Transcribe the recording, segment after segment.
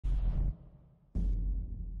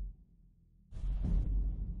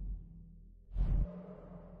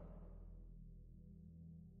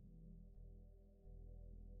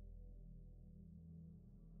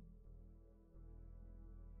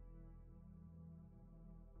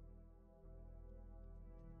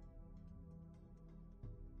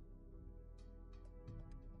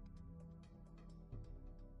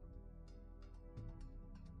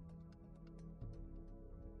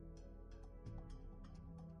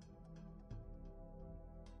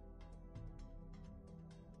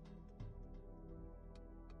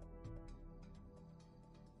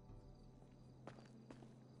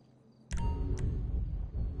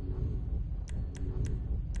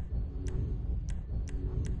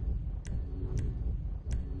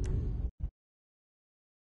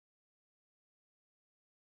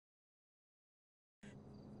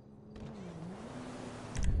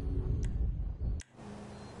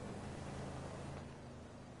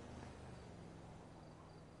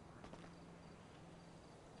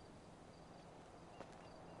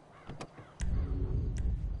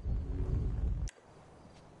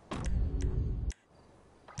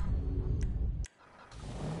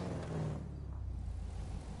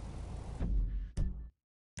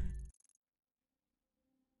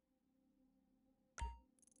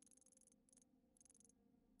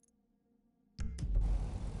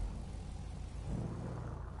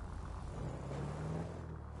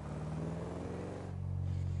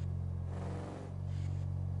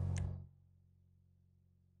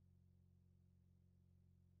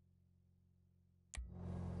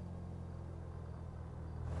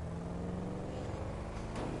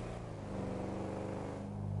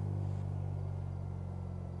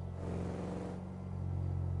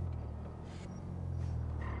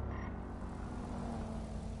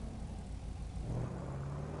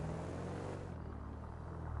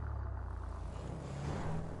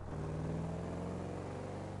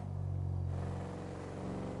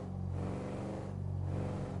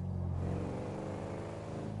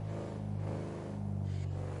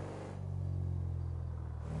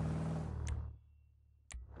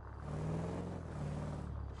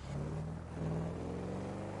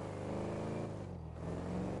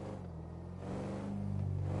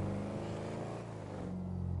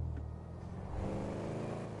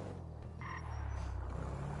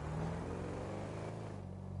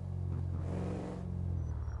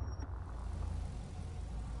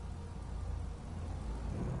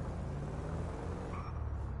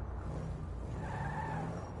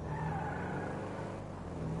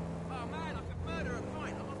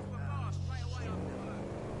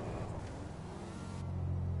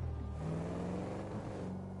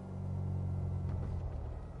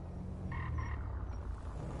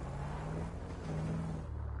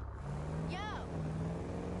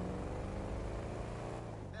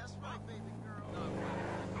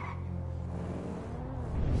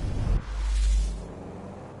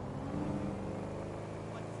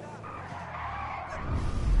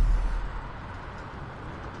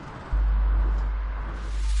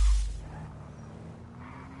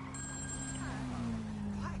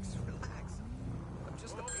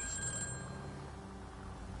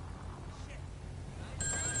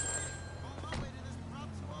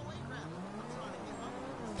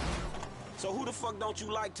the fuck don't you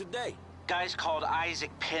like today? Guy's called Isaac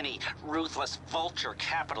Penny, ruthless vulture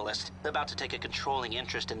capitalist, about to take a controlling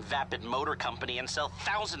interest in Vapid Motor Company and sell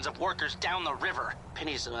thousands of workers down the river.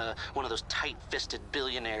 Penny's one of those tight-fisted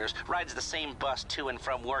billionaires, rides the same bus to and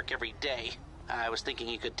from work every day. I was thinking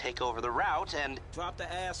you could take over the route and... Drop the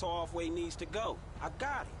ass off where he needs to go. I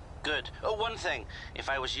got it. Good. Oh, one thing. If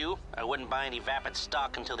I was you, I wouldn't buy any Vapid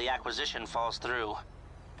stock until the acquisition falls through.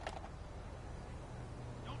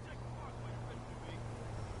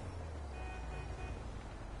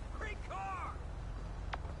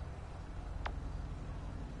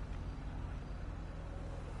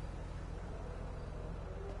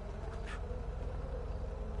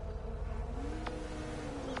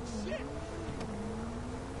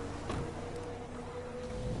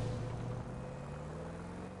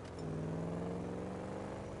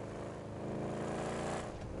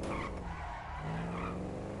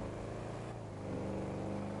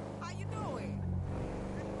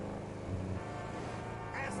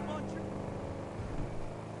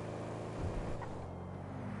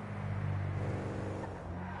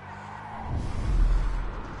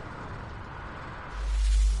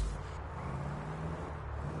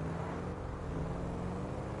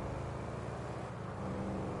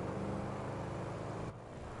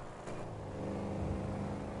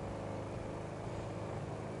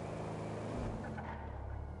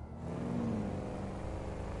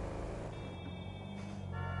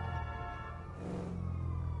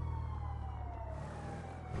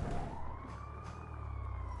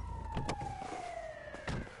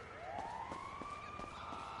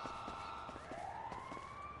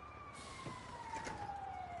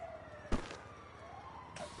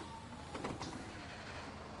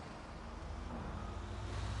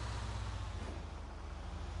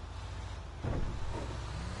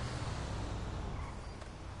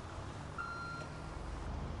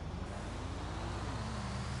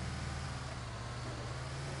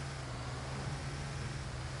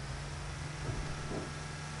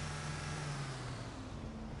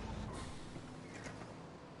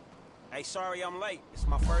 Hey, sorry I'm late. It's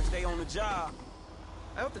my first day on the job.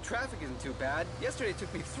 I hope the traffic isn't too bad. Yesterday it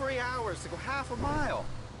took me 3 hours to go half a mile.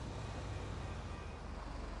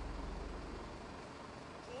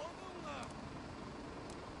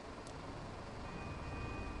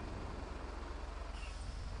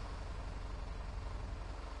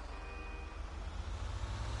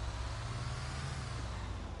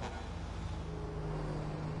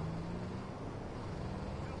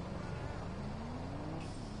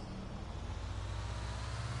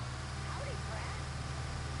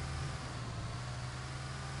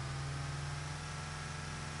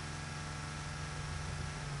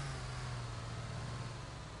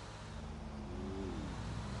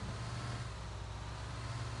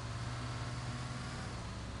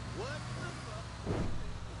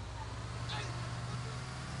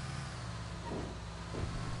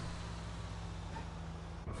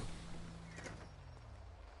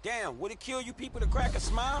 Damn, would it kill you people to crack a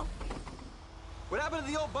smile? What happened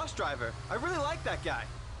to the old bus driver? I really like that guy.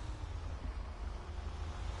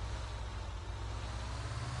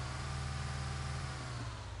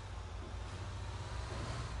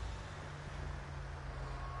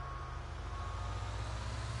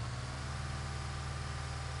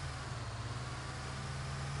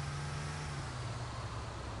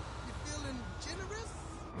 You feeling generous?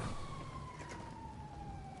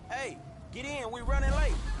 Hey, get in, we running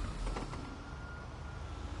late.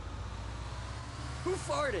 Who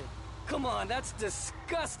farted? Come on, that's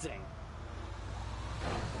disgusting.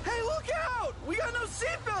 Hey, look out! We got no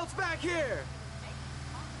seatbelts back here!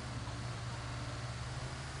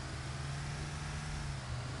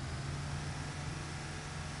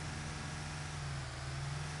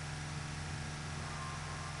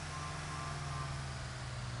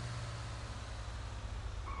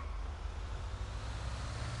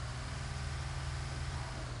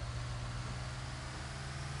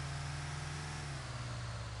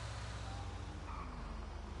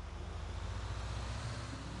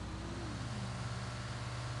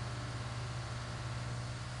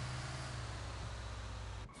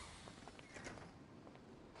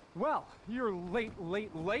 Well, you're late.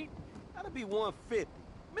 That'll be 150.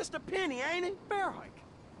 Mr. Penny, ain't it? Bear hike.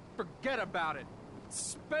 Forget about it.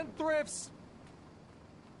 Spendthrifts.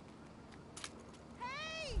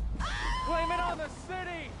 Hey! Blame it on the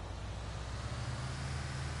city.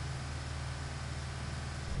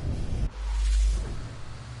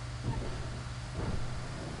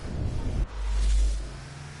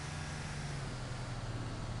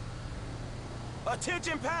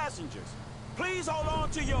 Attention passengers. Please hold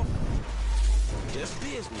on to your... Just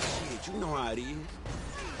business shit, you know how it is.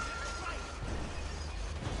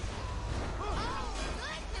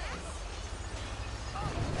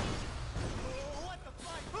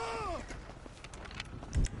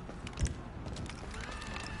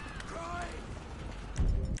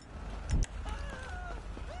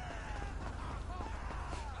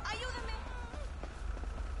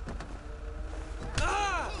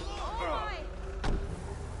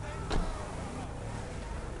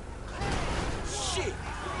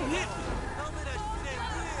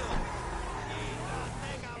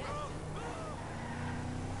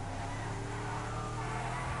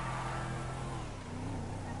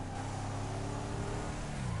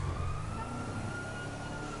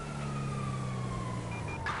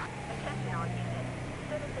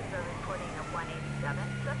 7,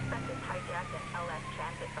 suspect is hijacked an LS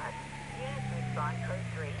transit bus. Units respond code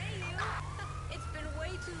 3. Hey, you! It's been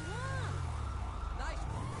way too long! Nice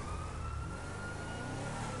one.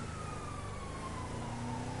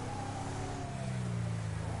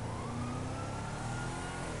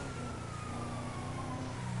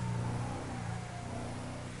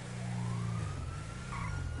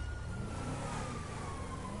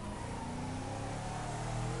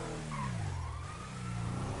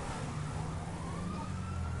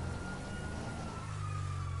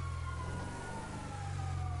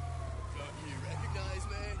 Don't you recognize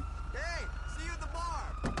me? Hey, see you at the bar.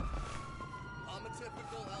 I'm a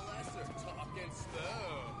typical LSer, talking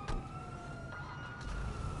slow.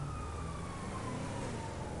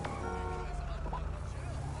 Because I'm on the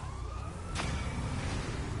chill, that's why.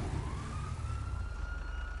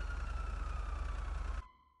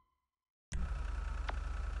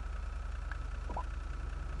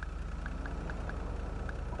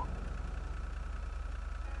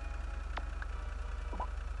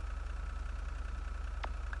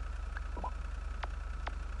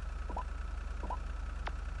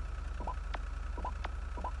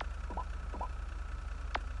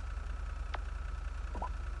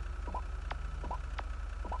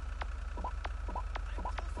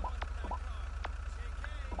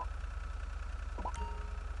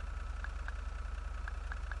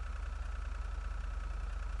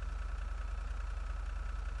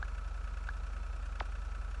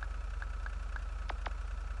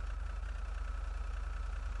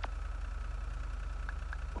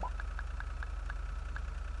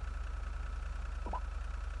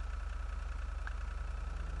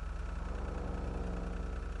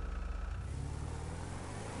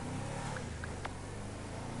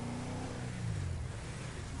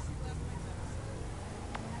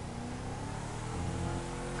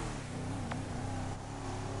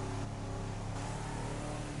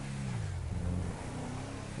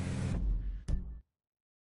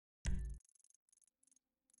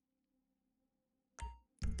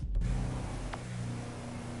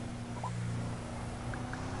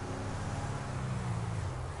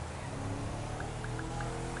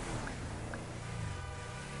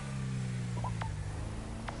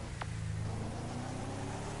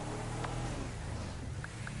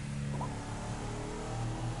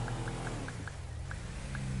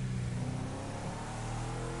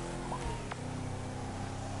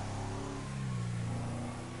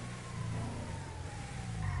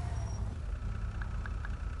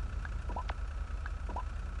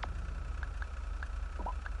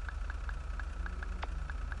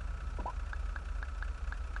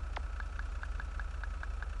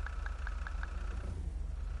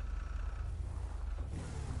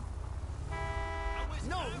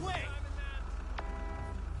 No way!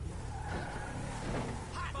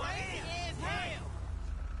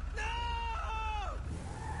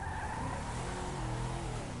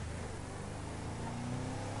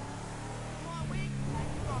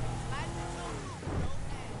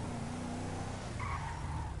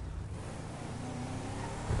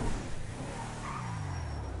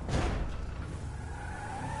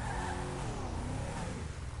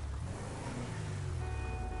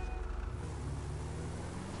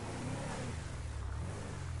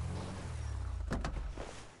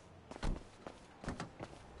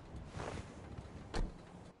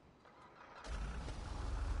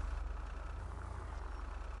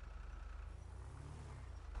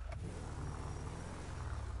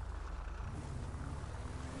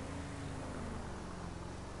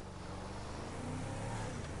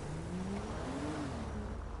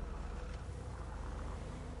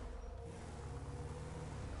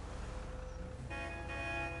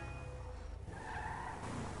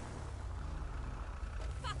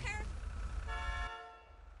 Fucker!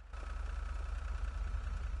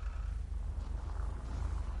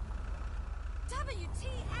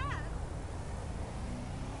 WTF?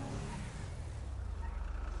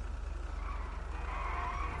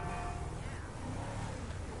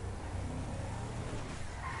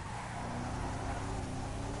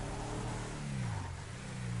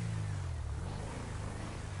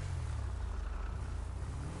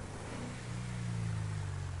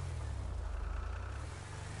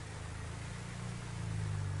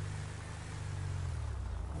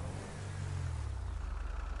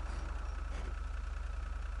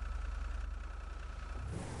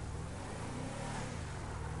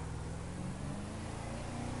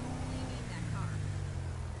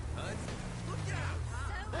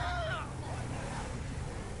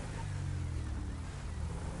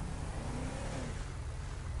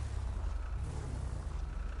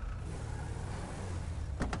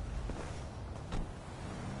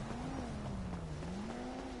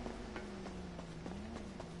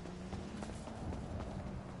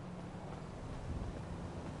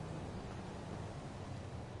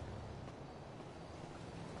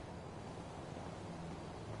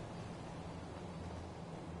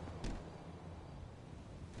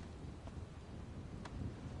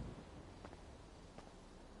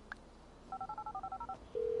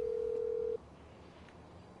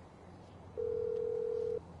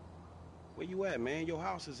 you at, man? Your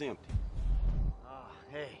house is empty. Oh,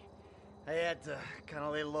 hey. I had to kind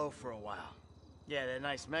of lay low for a while. Yeah, that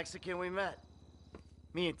nice Mexican we met.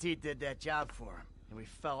 Me and T did that job for him, and we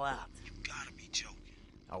fell out. You gotta be joking.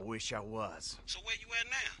 I wish I was. So where you at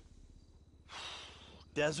now?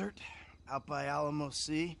 Desert, out by Alamo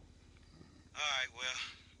Sea. All right, well,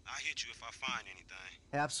 I'll hit you if I find anything.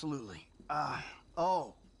 Absolutely.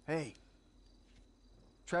 Oh, hey.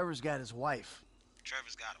 Trevor's got his wife.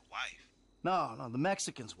 Trevor's got a wife. No, the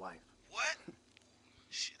Mexican's wife. What?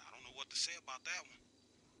 Shit, I don't know what to say about that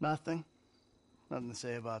one. Nothing. Nothing to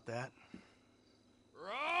say about that.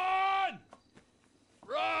 Run!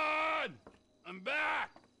 Run! I'm back!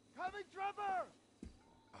 Coming, Trevor!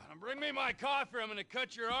 Bring me my coffee, I'm gonna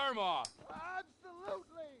cut your arm off.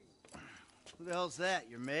 Absolutely! Who the hell's that,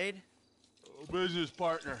 your maid? Business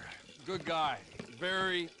partner. Good guy.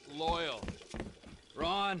 Very loyal.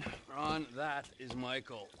 Ron, that is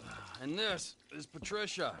Michael. And this is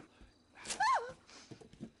Patricia.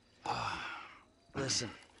 Listen,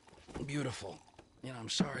 beautiful. You know, I'm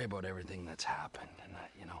sorry about everything that's happened. And,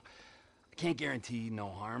 I can't guarantee no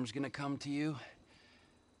harm's gonna come to you.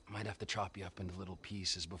 I might have to chop you up into little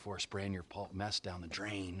pieces before spraying your pulp mess down the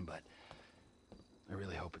drain, but I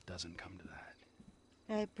really hope it doesn't come to that.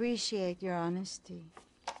 I appreciate your honesty.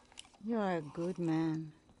 You are a good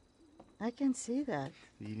man. I can see that.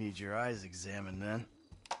 You need your eyes examined, then.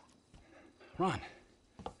 Ron,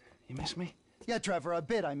 you miss me? Yeah, Trevor, a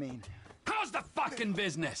bit, I mean. How's the fucking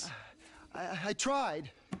business? I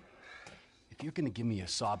tried. If you're gonna give me a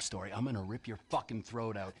sob story, I'm gonna rip your fucking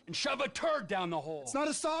throat out and shove a turd down the hole. It's not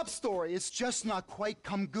a sob story. It's just not quite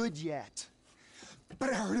come good yet.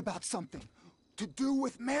 But I heard about something to do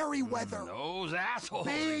with Merryweather. Those assholes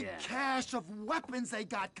Big again. cache of weapons they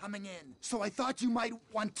got coming in. So I thought you might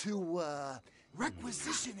want to,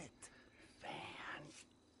 requisition it.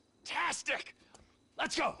 Fantastic!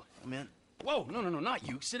 Let's go! I'm in. Whoa, no, not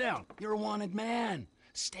you. Sit down. You're a wanted man.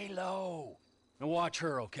 Stay low. Now watch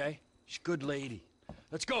her, okay? She's a good lady.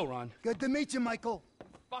 Let's go, Ron. Good to meet you, Michael.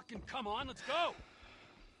 Fucking come on, let's go!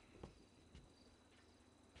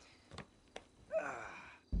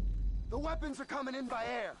 The weapons are coming in by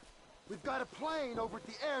air. We've got a plane over at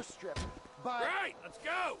the airstrip, but... Right, let's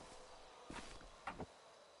go!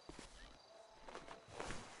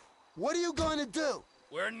 What are you going to do?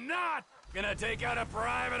 We're not gonna take out a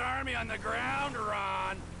private army on the ground,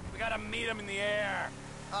 Ron. We gotta meet them in the air.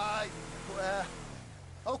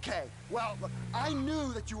 Okay. Well, look, I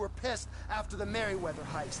knew that you were pissed after the Merryweather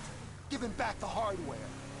heist, giving back the hardware.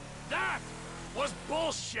 That was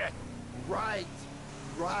bullshit! Right.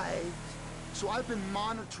 So I've been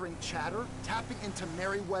monitoring chatter, tapping into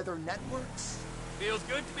Merryweather networks. Feels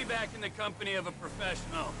good to be back in the company of a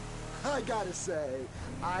professional. I gotta say,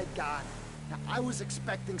 I got it. Now, I was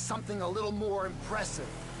expecting something a little more impressive.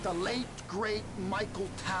 The late, great Michael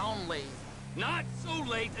Townley. Not so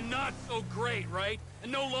late and not so great, right?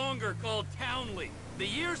 And no longer called Townley. The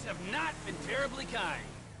years have not been terribly kind.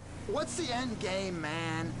 What's the end game,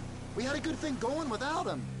 man? We had a good thing going without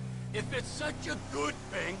him. If it's such a good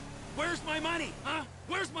thing, where's my money, huh?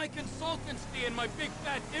 Where's my consultants fee and my big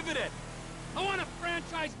fat dividend? I want a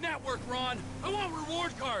franchise network, Ron. I want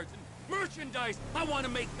reward cards and merchandise. I want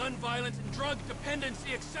to make gun violence and drug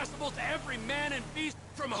dependency accessible to every man and beast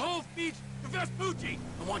from Hove Beach to Vespucci.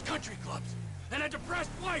 I want country clubs and a depressed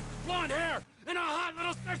wife with blonde hair and a hot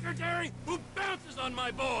little secretary who bounces on my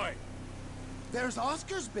boy. There's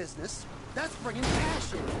Oscar's business. That's bringing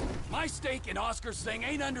cash in. My stake in Oscar's thing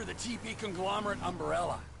ain't under the TP conglomerate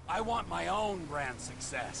umbrella. I want my own brand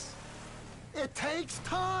success. It takes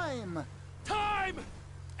time. Time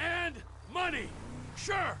and money.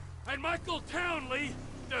 Sure, and Michael Townley,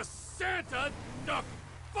 the Santa, the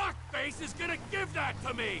fuckface, is gonna give that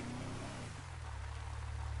to me.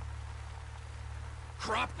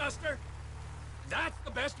 Crop duster? That's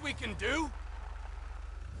the best we can do?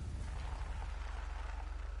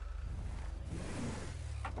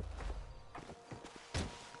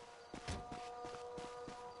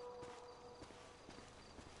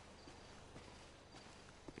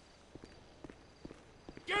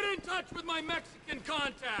 Get in touch with my Mexican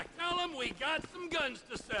contact. Tell him we got some guns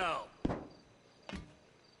to sell.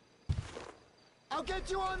 I'll get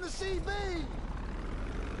you on the CB.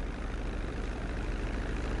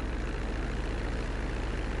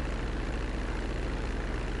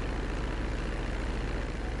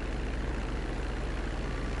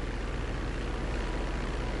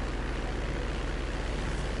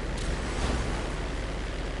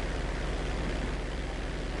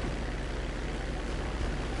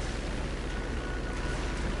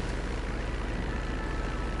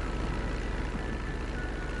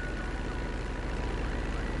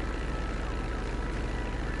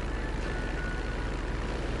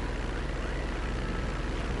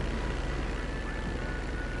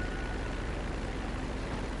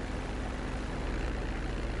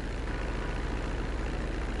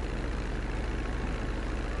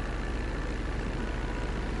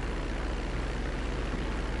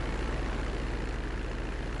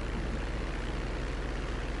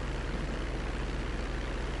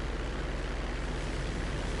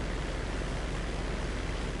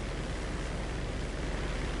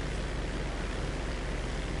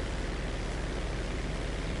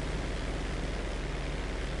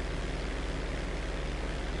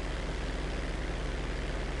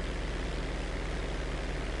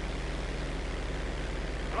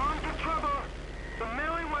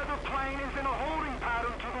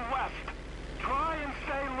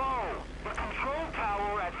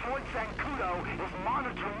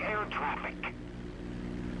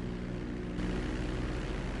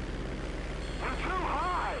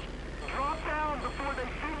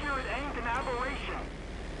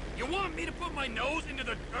 me to put my nose into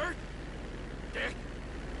the dirt? Dick.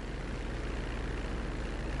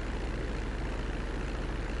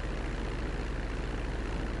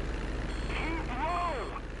 Keep low!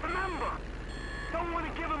 Remember! Don't want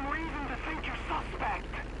to give him reason to think you're suspect.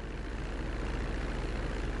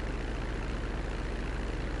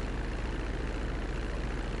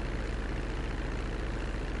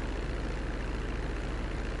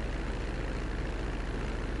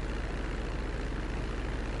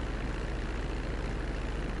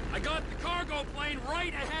 I got the cargo plane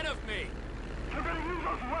right ahead of me. You're gonna use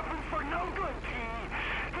those weapons for no good, T.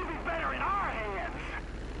 He'll be better in our hands.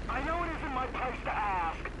 I know it isn't my place to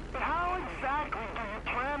ask, but how exactly do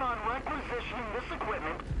you plan on requisitioning this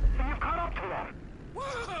equipment when you've caught up to them?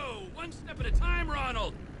 Whoa! One step at a time,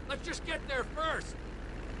 Ronald. Let's just get there first.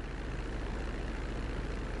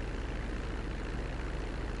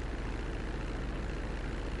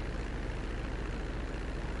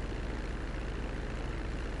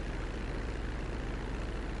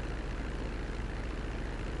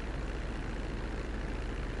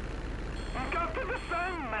 You've got to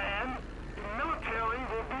descend, man. The military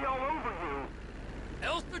will be all over you.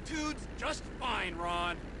 Altitude's just fine,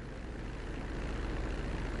 Ron.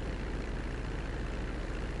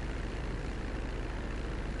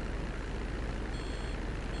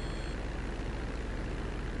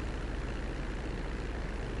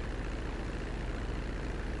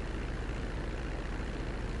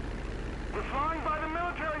 We're flying by the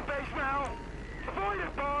military base now. Avoid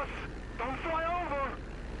it, boss. Don't fly over.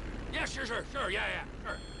 Yeah, sure, yeah,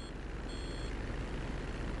 sure.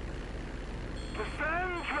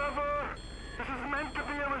 Descend, Trevor. This is meant to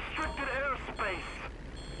be a restricted airspace.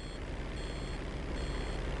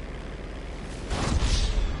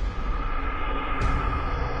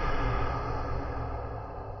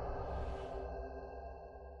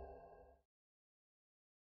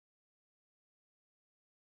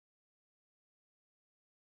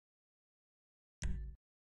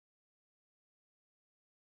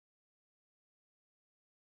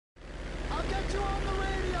 I'll get you on the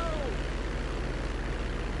radio!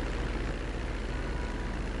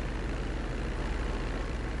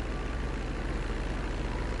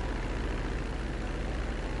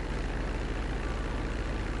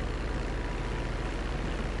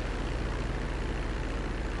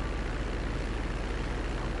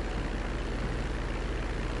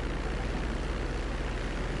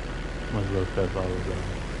 Mas vou levar o lugar.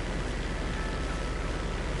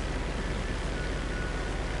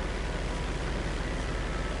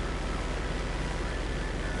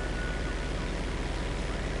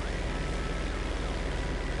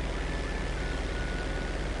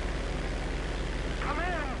 Come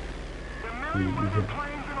in. There are many weather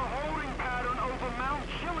planes in a holding pattern over Mount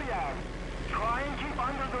Chiliad. Try and keep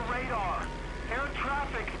under the radar. Air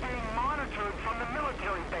traffic's being monitored from the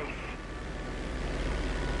military base.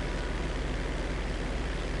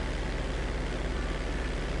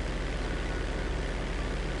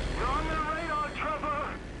 You're on their radar, Trevor.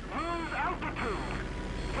 Lose altitude.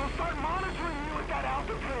 They'll start monitoring you at that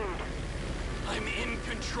altitude. I'm in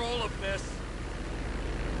control of this.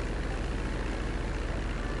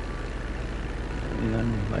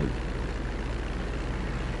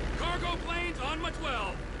 Cargo planes on my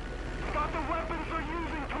 12. Got the weapons they're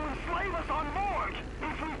using to enslave us on board.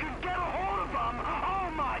 If we could get a hold of them,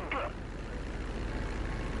 oh my god.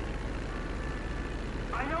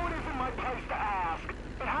 I know it isn't my place to ask,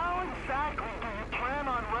 but how exactly do you plan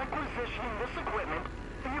on requisitioning this equipment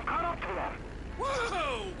when you've caught up to them?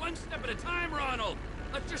 Whoa! One step at a time, Ronald.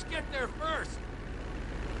 Let's just get there first.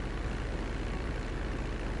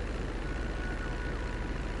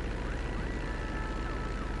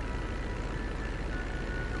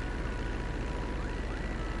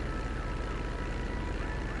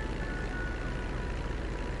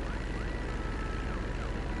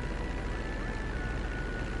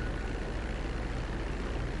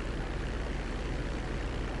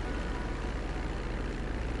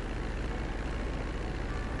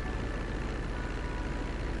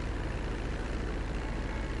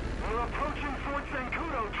 We're approaching Fort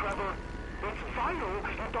Zancudo, Trevor. It's vital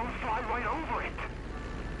you don't fly right over it.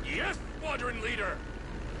 Yes, squadron leader.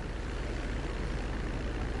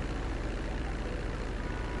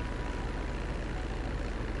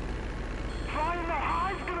 Flying that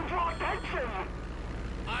high's gonna draw attention.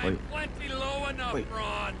 I'm plenty low enough,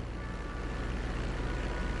 Ron.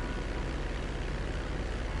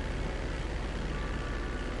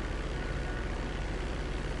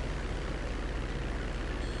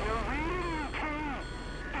 You're reading me, King.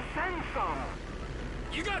 Descend some.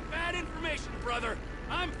 You got bad information, brother.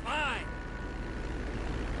 I'm fine.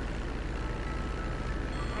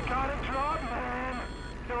 You Gotta drop, man.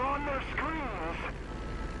 They're on their screens.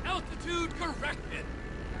 Altitude corrected.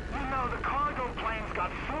 You know, the cargo plane's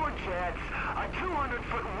got 4 jets, a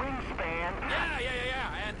 200-foot wingspan.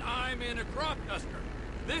 Yeah, and I'm in a crop duster.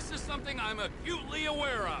 This is something I'm acutely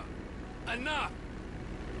aware of. Enough.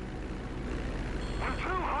 We're too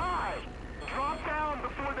high. Drop down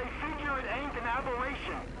before they figure it ain't an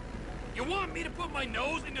aberration. You want me to put my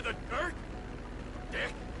nose into the dirt?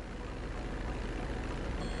 Dick.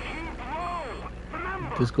 Keep low.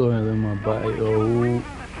 Remember. Discord in my bio.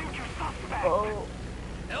 Oh.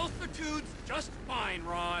 Altitude's just fine,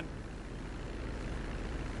 Ron.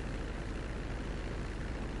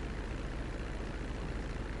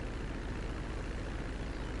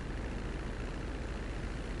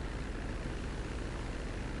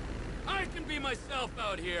 I can be myself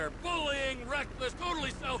out here, bullying, reckless,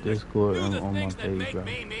 totally selfish. Discord Do the on my things that page, make bro.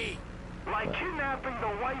 me. Like kidnapping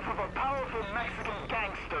the wife of a powerful Mexican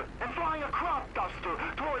gangster and flying a crop duster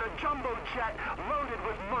toward a jumbo jet loaded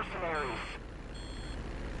with mercenaries.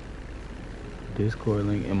 Discord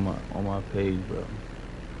link on my page, bro.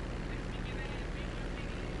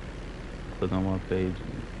 Click on my page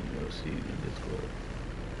and you'll see the Discord.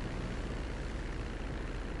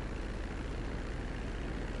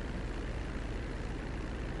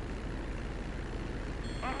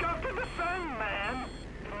 You got to descend, man.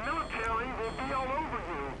 The military will be all over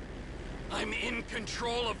you. I'm in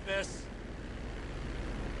control of this.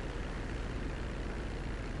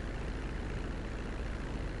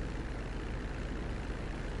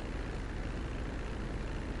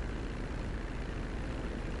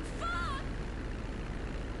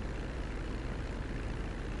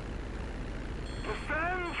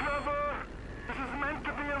 Descend, Trevor. This is meant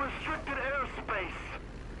to be a restricted airspace.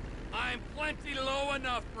 I'm plenty low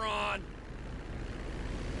enough, Ron.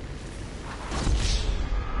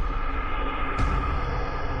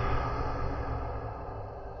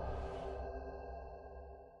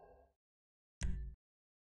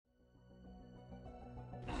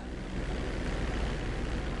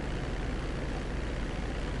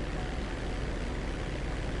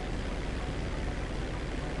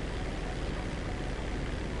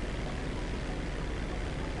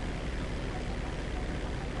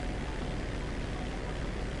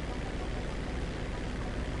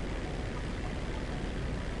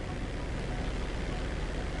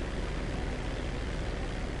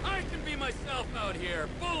 Myself out here,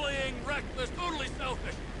 bullying, reckless, totally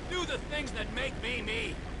selfish. Do the things that make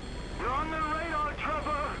me. You're on the radar,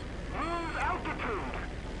 Trevor. Lose altitude.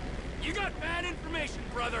 You got bad information,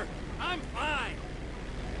 brother. I'm fine.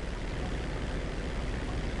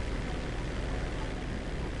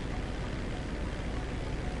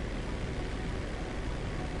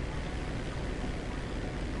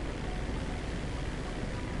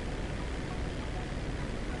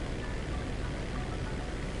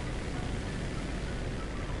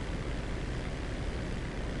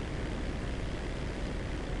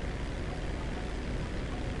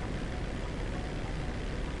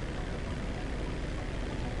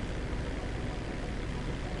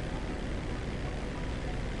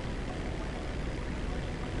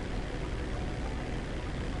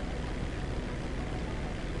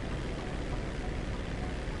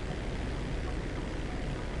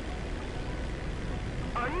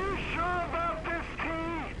 Are you sure about this, T?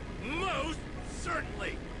 Most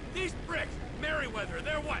certainly. These bricks, Merryweather,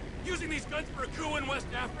 they're what? Using these guns for a coup in West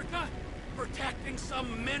Africa? Protecting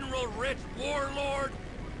some mineral-rich warlord?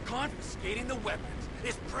 Confiscating the weapons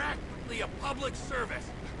is practically a public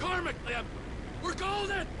service. Karmically, we're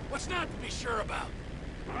golden! What's not to be sure about?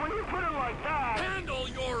 When you put it like that... Handle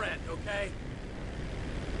your end, okay?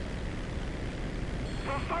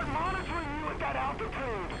 They'll start monitoring you at that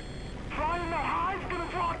altitude. Flying that high's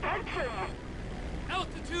gonna draw attention.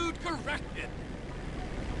 Altitude corrected.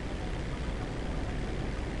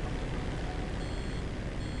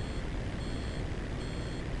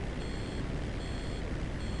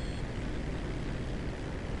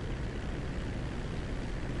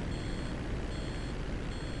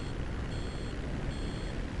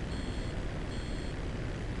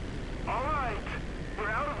 All right, we're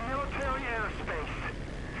out of military airspace.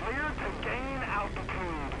 Cleared to gain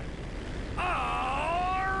altitude.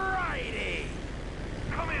 Alrighty!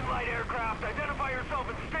 Come in, light aircraft. Identify yourself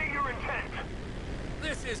and state your intent.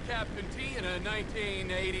 This is Captain T in a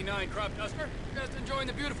 1989 crop duster. Just enjoying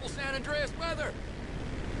the beautiful San Andreas weather.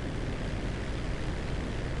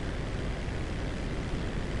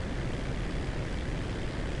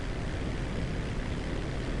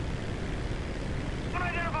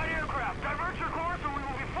 Unidentified aircraft. Divert your course or we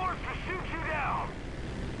will be forced to shoot you down.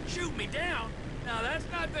 Shoot me down? Now that's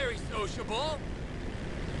not very sociable.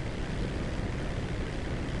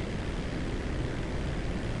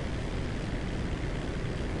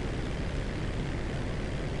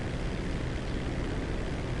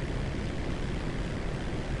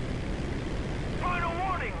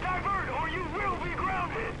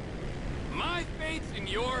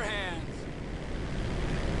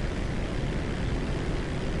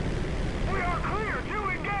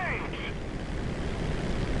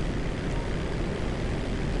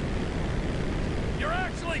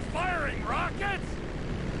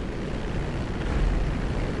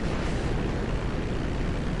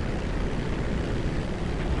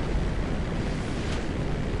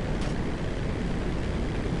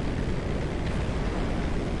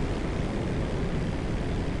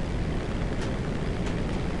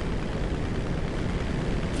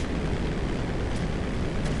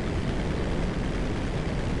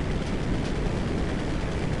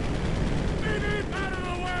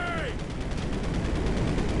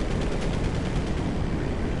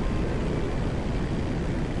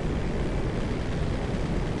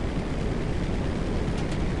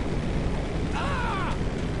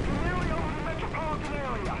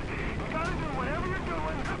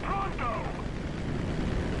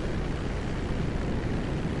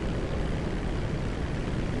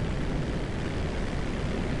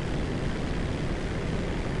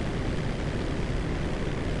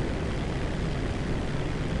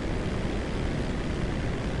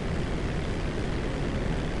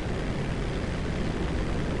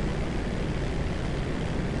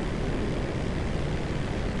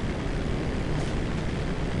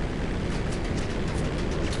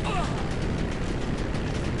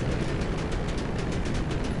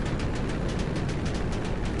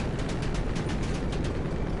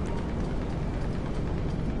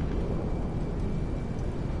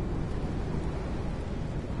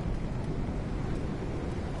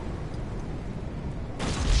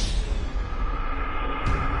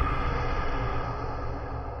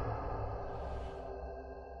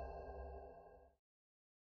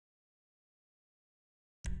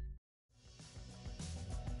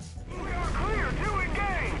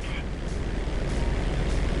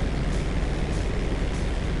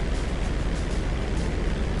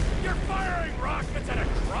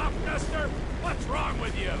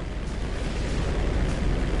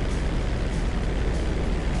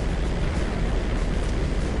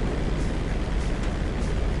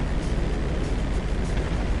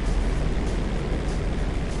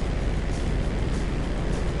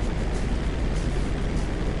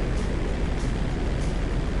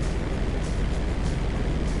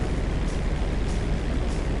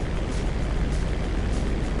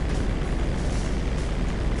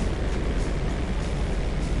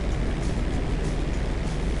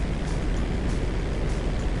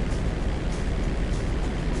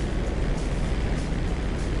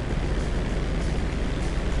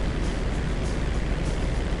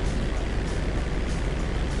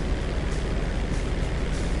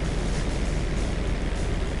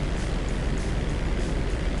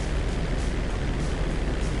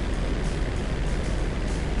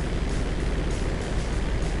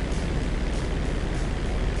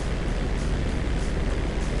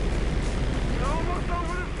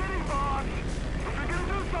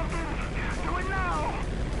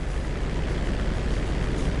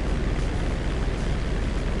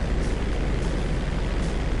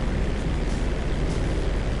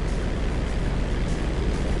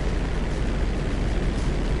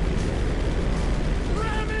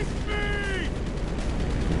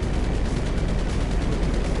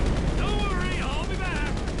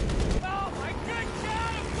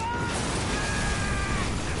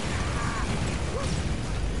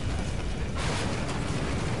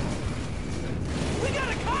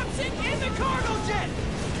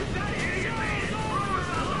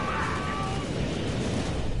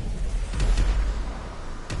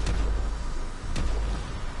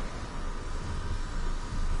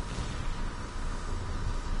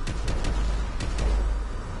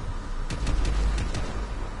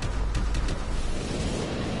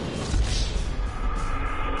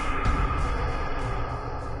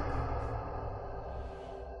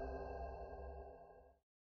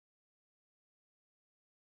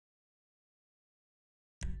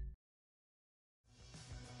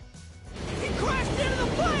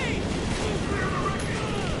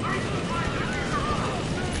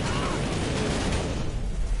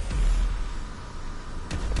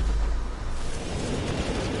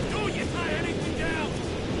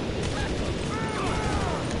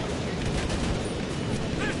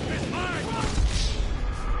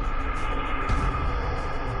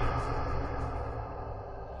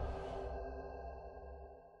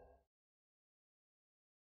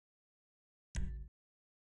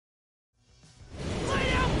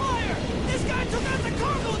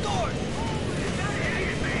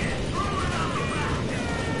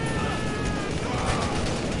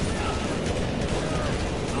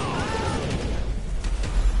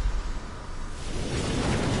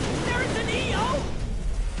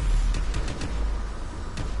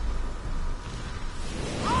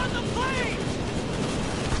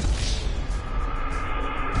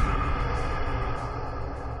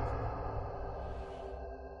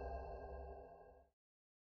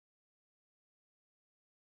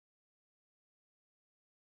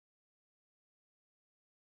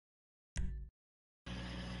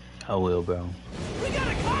 I will, bro. We got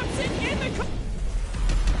a cop sitting in the car.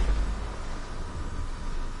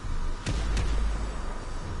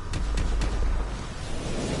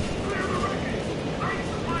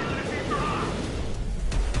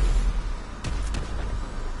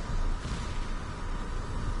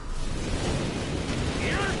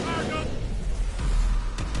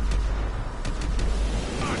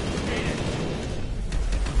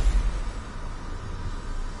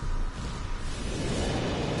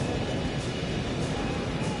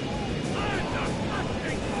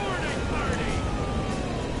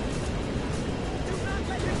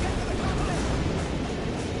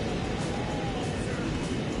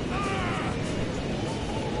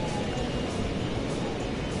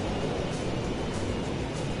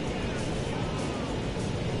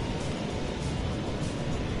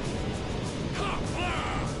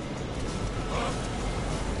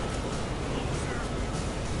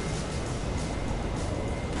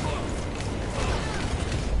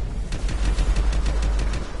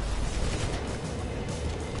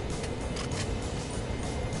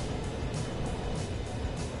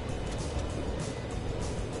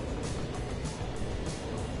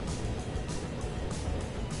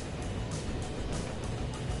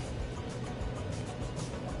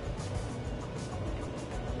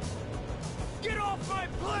 Get off my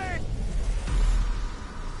plane!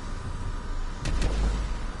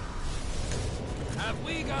 Have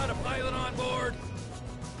we got a pilot on board?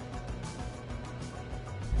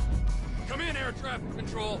 Come in, air traffic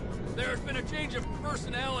control. There's been a change of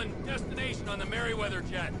personnel and destination on the Merryweather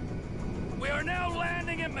jet. We are now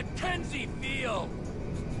landing at Mackenzie Field.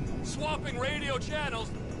 Swapping radio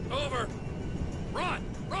channels. Over. Ron!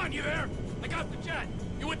 Ron, you there? I got the jet.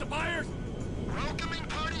 You with the buyers? Welcoming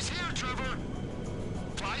party's here, Trevor.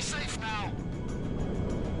 Fly safe now.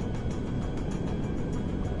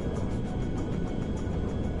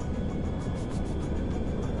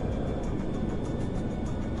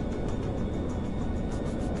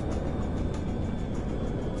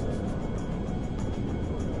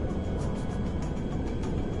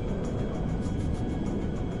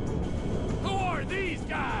 Who are these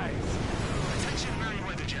guys? Attention,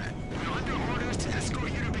 Merryweather Jet. We're under orders to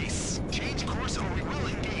escort you to base. Change course or we will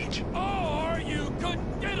engage. Oh, are you? Good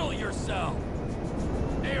diddle yourself.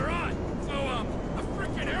 Hey, Ron. So, a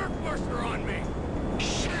frickin' Air Forcer on me.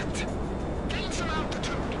 Shit! Gain some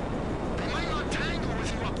altitude. They might not tangle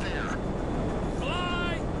with you up there.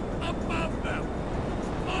 Fly above them.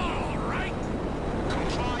 All right.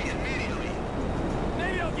 Comply immediately.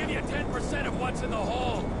 Maybe I'll give you 10% of what's in the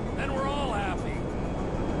hole. Then we're all happy.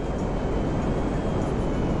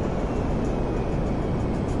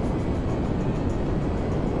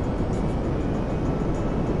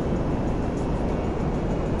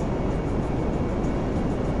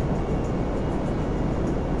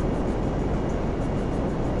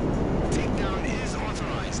 Takedown is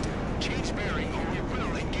authorized. Change bearing or we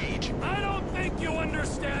will engage. I don't think you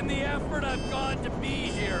understand the effort I've gone to be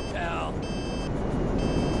here, pal.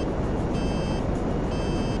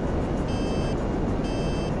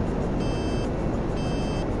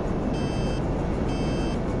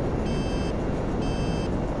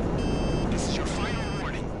 This is your final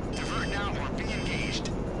warning. Divert now or be engaged.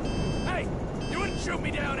 Hey, you wouldn't shoot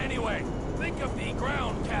me down anyway. Think of the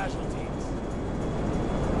ground casualties.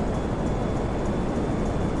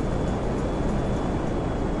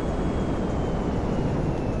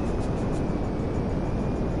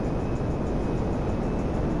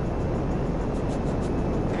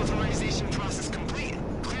 Authorization process complete.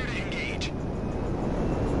 Clear to engage.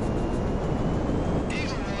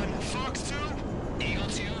 Eagle 1, Fox 2. Eagle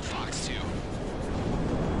 2, Fox 2.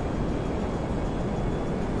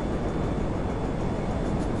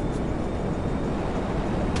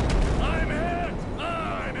 I'm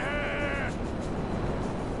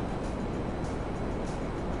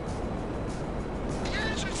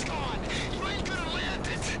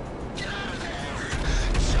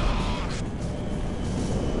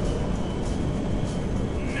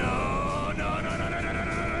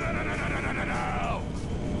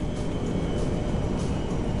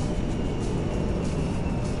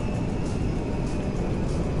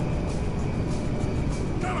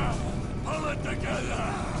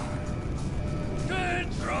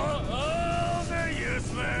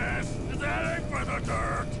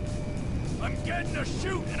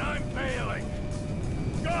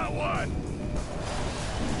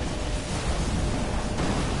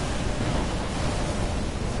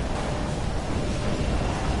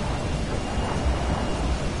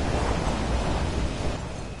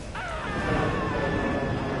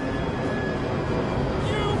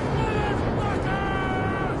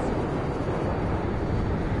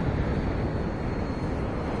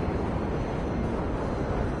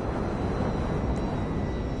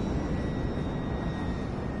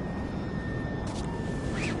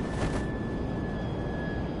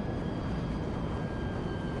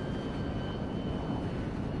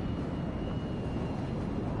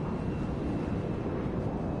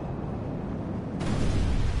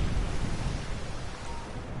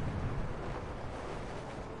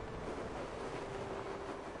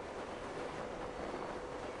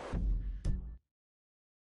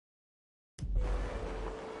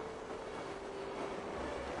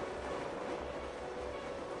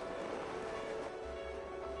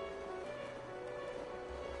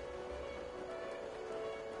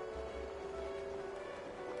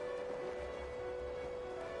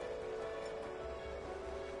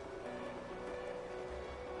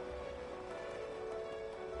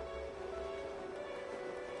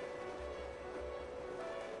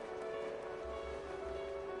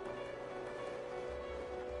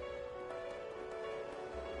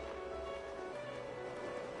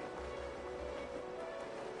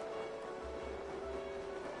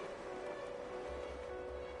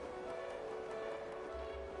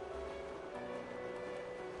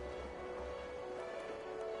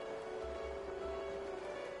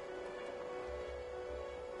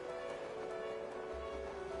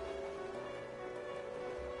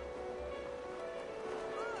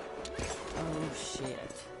Oh,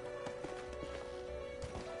 shit.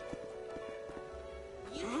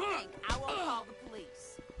 You think I won't call the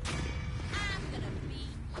police? I'm gonna be...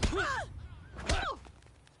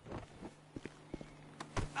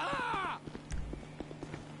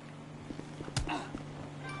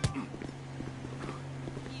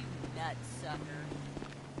 You nutsucker.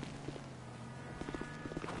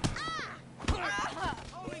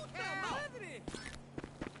 Holy cow, Anthony!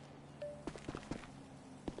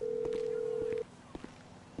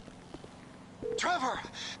 Trevor!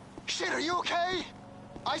 Shit, are you okay?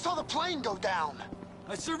 I saw the plane go down.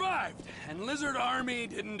 I survived, and Lizard Army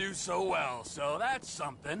didn't do so well, so that's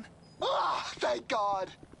something. Ah, thank God.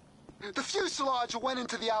 The fuselage went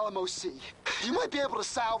into the Alamo Sea. You might be able to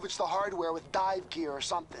salvage the hardware with dive gear or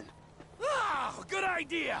something. Ah, good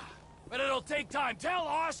idea. But it'll take time. Tell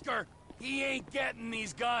Oscar he ain't getting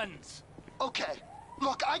these guns. Okay.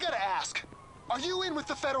 Look, I gotta ask. Are you in with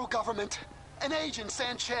the federal government? An agent,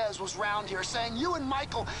 Sanchez, was round here saying you and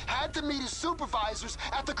Michael had to meet his supervisors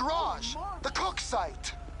at the garage, the Cook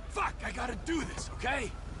site. Fuck, I gotta do this,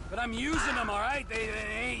 okay? But I'm using them, all right? They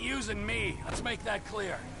ain't using me. Let's make that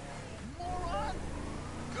clear. Moron!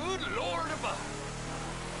 Good Lord above.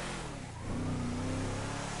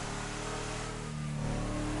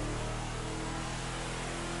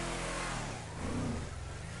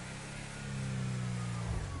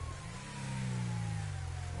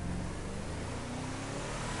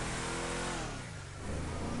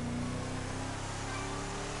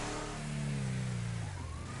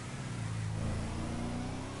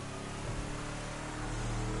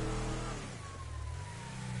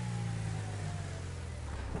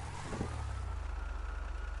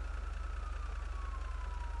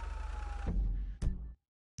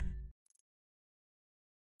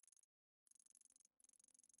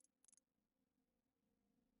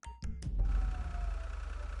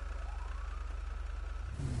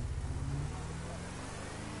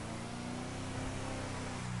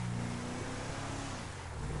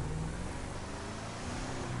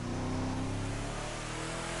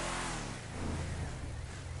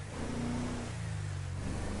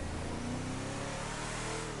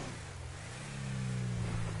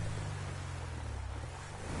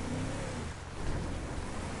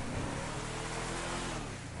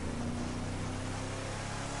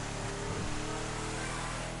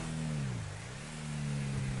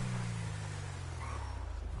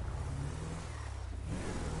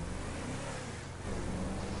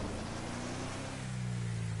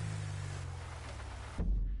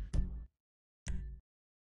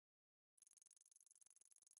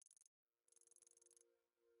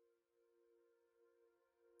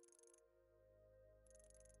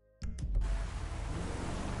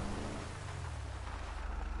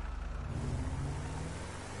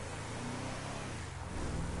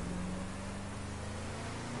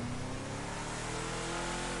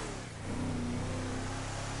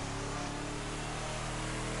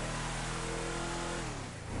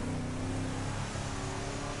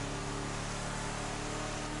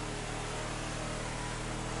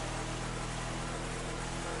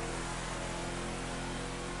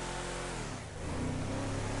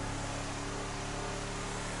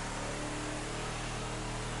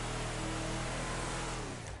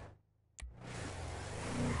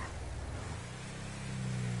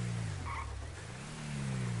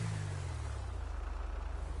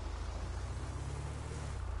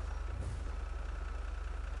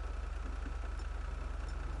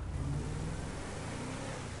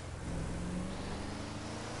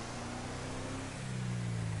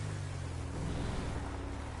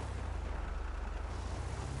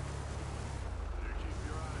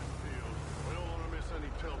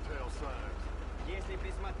 Если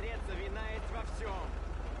присмотреться, вина есть во всем.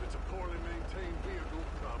 It's a poorly maintained vehicle,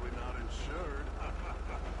 probably not insured.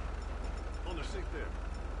 On the seat there.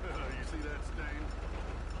 You see that stain?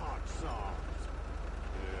 Hot sauce.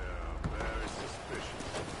 Yeah, very suspicious.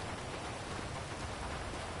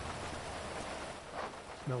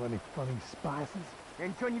 Smell any funny spices? Я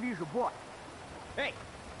ничего не вижу, бот. Эй,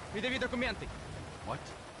 передави документы. What?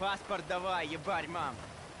 Паспорт давай, ебарь, мам.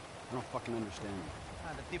 I don't fucking understand.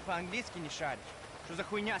 А, да ты по-английски не шаришь. Что за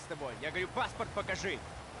хуйня с тобой? Я говорю, паспорт покажи.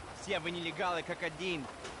 Все вы нелегалы как один.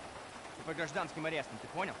 И по гражданским арестам, ты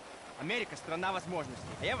понял? Америка — страна возможностей,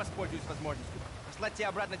 а я воспользуюсь возможностью послать тебя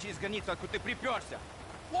обратно через границу, откуда ты приперся.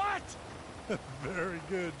 What? Very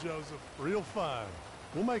good, Joseph. Real fine.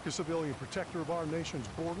 We'll make a civilian protector of our nation's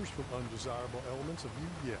borders from undesirable elements of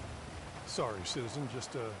you yet. Sorry, citizen,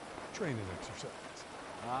 just a training exercise.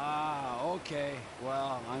 Ah, okay.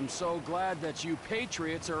 Well, I'm so glad that you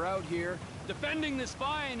patriots are out here defending this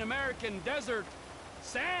fine American desert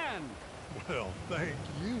Sand! Well, thank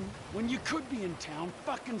you. When you could be in town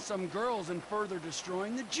fucking some girls and further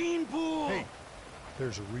destroying the gene pool! Hey,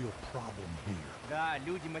 there's a real problem here. Да,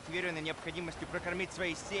 люди, мотивированы необходимостью прокормить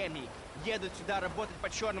свои семьи, едут сюда работать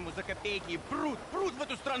по-черному за копейки и прут в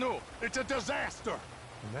эту страну! It's a disaster!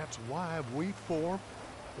 And that's why we formed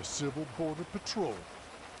the Civil Border Patrol.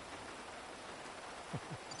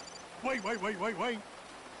 Wait!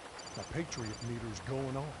 The Patriot meter's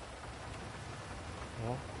going off.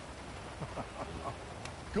 Huh?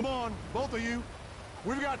 Come on, both of you.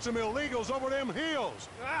 We've got some illegals over them hills.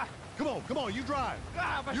 Ah! Come on, you drive.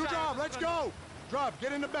 Ah, you drive, let's go. Drive,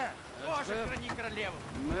 get in the back. Боже, храни королеву!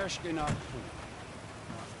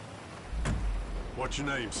 What's your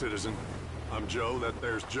name, citizen? I'm Joe, that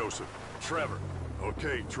there's Joseph. Trevor.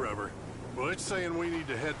 Okay, Trevor. Well, it's saying we need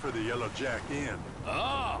to head for the Yellow Jack Inn.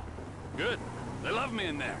 Oh, good. They love me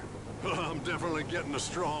in there. I'm definitely getting a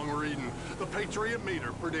strong reading. The Patriot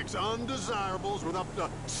meter predicts undesirables with up to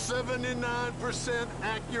 79%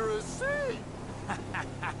 accuracy.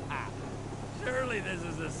 Surely this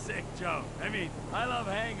is a sick joke. I mean, I love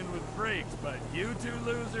hanging with freaks, but you two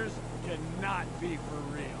losers cannot be for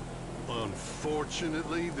real.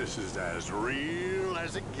 Unfortunately, this is as real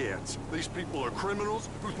as it gets. These people are criminals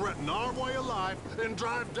who threaten our way of life and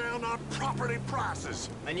drive down our property prices.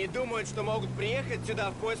 Они думают, что могут приехать сюда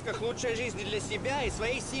в поисках лучшей жизни для себя и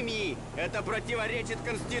своей семьи. Это противоречит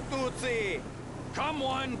Конституции. Come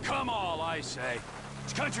one, come all, I say.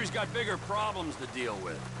 This country's got bigger problems to deal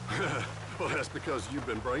with. Well, that's because you've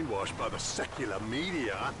been brainwashed by the secular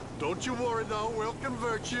media. Don't you worry, though. We'll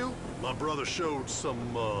convert you. My brother showed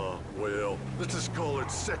some, well, let's just call it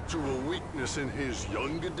sexual weakness in his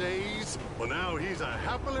younger days. But now he's a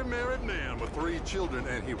happily married man with 3 children,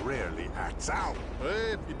 and he rarely acts out.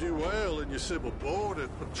 Hey, if you do well in your Civil Border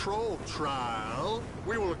Patrol trial,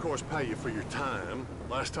 we will, of course, pay you for your time.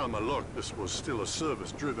 Last time I looked, this was still a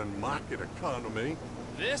service-driven market economy.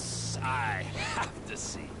 This I have to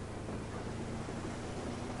see.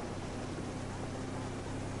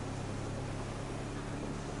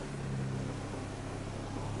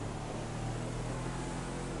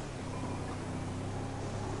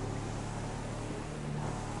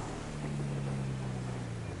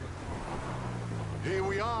 Here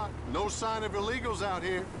we are. No sign of illegals out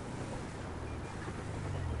here.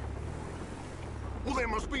 Well, they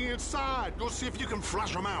must be inside. Go see if you can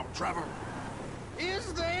flush them out, Trevor.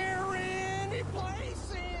 Is there any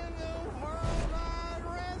place in the world I'd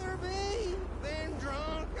rather be than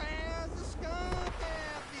drunk as a skunk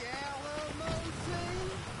at the Alamo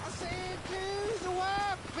Sea? I said to the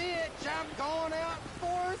wife, bitch, I'm going out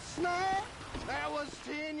for a snack. That was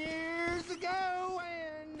 10 years ago,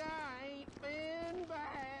 and I ain't been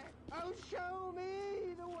back. Oh, show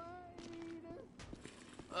me the way to...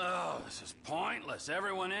 Oh, this is pointless.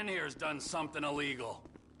 Everyone in here has done something illegal.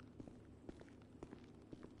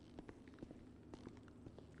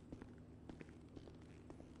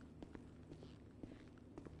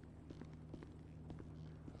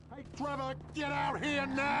 Hey, Trevor, get out here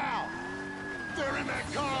now! They're in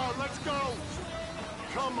that car, let's go!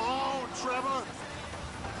 Come on, Trevor!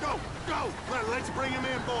 Go! Let's bring him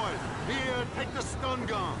in, boys! Here, take the stun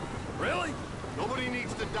gun. Really? Nobody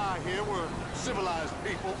needs to die here, we're civilized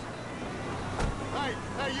people. Hey,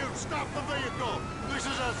 you, stop the vehicle! This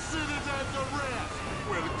is a citizen's arrest!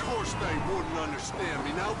 Well, of course they wouldn't understand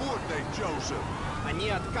me, now would they, Joseph? Они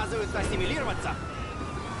отказываются ассимилироваться.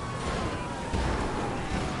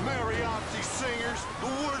 Mariachi singers, the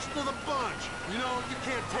worst of the bunch. You know, you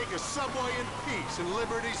can't take a subway in peace in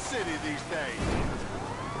Liberty City these days.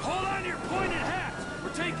 Hold on to your pointed hats!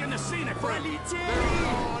 We're taking the scenic route. They're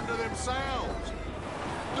on to themselves.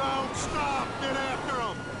 Don't stop! Get after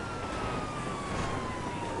them!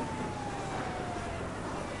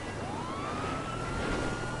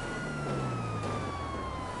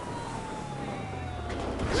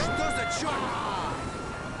 Что за черт?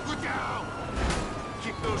 Look out!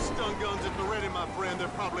 Keep those stun guns at the ready, my friend. They're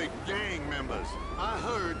probably gang members. I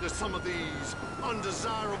heard that some of these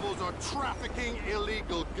undesirables are trafficking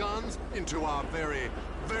illegal guns into our very,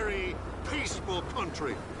 very peaceful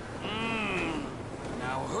country.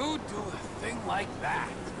 Now who'd do a thing like that?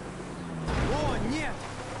 О, нет!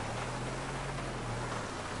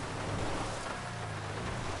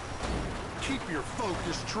 Keep your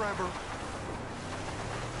focus, Trevor.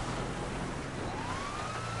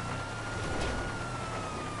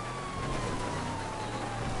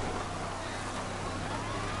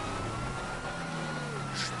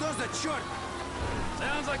 Что за черт?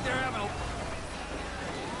 Sounds like they're having a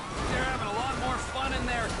lot more fun in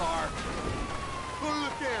their car. Well,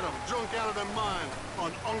 look at them, drunk out of their mind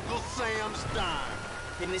on Uncle Sam's dime.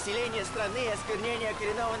 Перенаселение страны и осквернение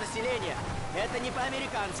коренного населения. Это не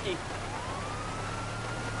по-американски.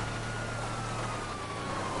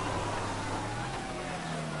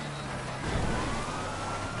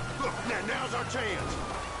 Look, now's our chance.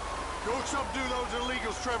 Go subdue those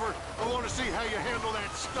illegals, Trevor. I want to see how you handle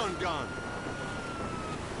that stun gun.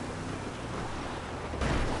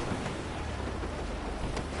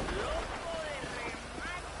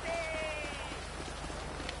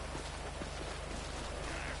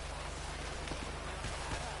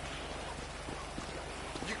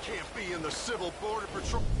 You can't be in the Civil Border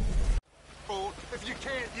Patrol if you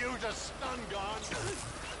can't use a stun gun.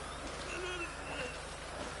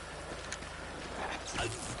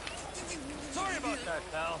 Sorry about that,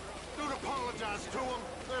 pal. Don't apologize to them.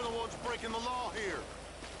 They're the ones breaking the law here.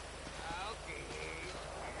 Okay.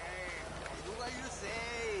 Do what you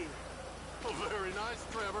say. Oh, very nice,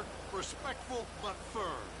 Trevor. Respectful but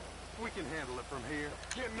firm. We can handle it from here.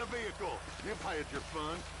 Get in the vehicle. You paid your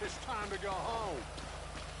fun. It's time to go home.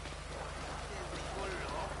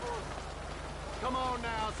 Come on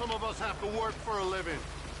now. Some of us have to work for a living.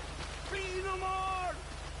 Please no more!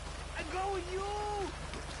 I go with you!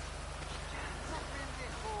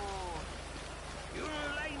 You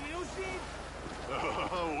don't like music?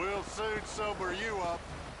 We'll soon sober you up.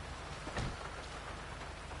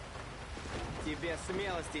 Тебе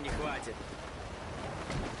смелости не хватит.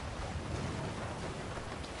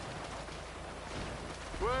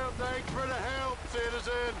 Well, thanks for the help,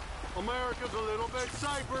 citizen. America's a little bit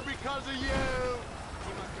safer because of you.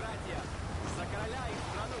 Демократия за короля и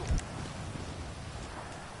страну.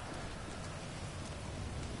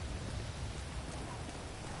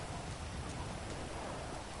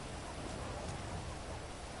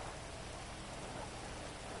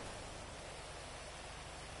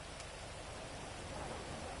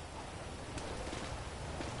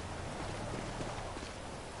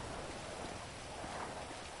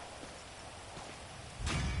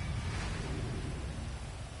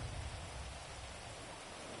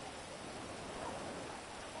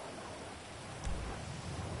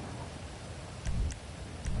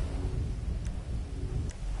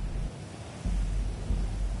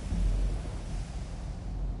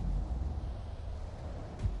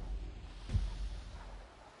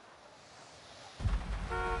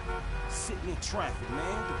 Sitting in traffic,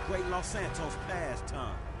 man. The great Los Santos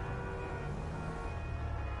pastime.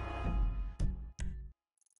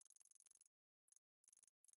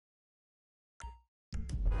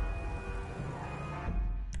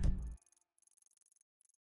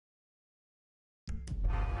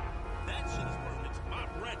 That shit is perfect for my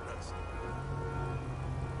breakfast.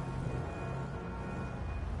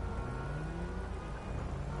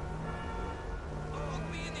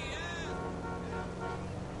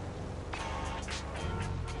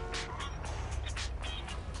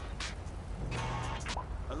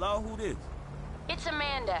 Hello, who this? It's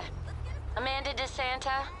Amanda. Amanda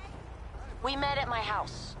DeSanta. We met at my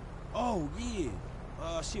house. Oh,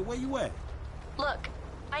 yeah. Shit, where you at? Look,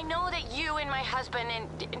 I know that you and my husband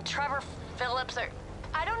and Trevor Phillips are...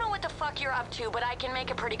 I don't know what the fuck you're up to, but I can make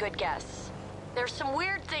a pretty good guess. There's some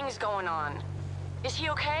weird things going on. Is he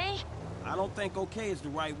okay? I don't think okay is the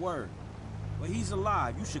right word. But he's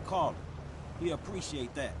alive. You should call him. He'll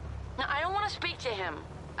appreciate that. No, I don't want to speak to him.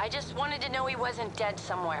 I just wanted to know he wasn't dead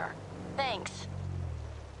somewhere. Thanks.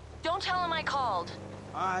 Don't tell him I called.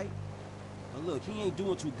 All right. But look, he ain't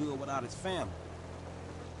doing too good without his family.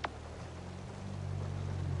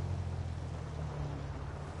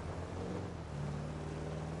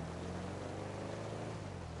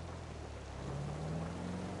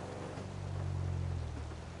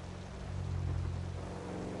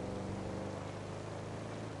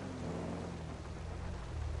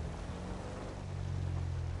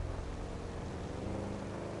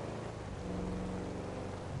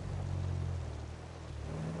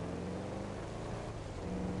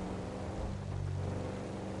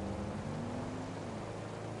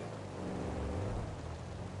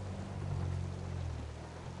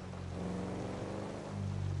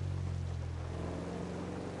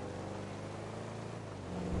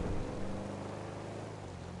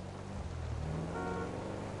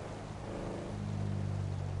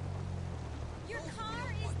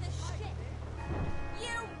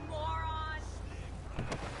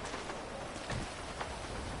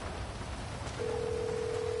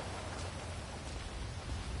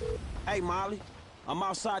 Hey, Molly. I'm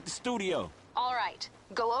outside the studio. All right.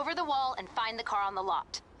 Go over the wall and find the car on the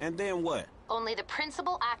lot. And then what? Only the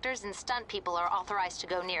principal actors and stunt people are authorized to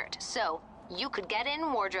go near it. So, you could get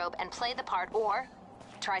in wardrobe and play the part, or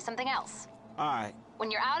try something else. All right.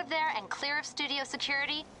 When you're out of there and clear of studio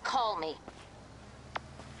security, call me.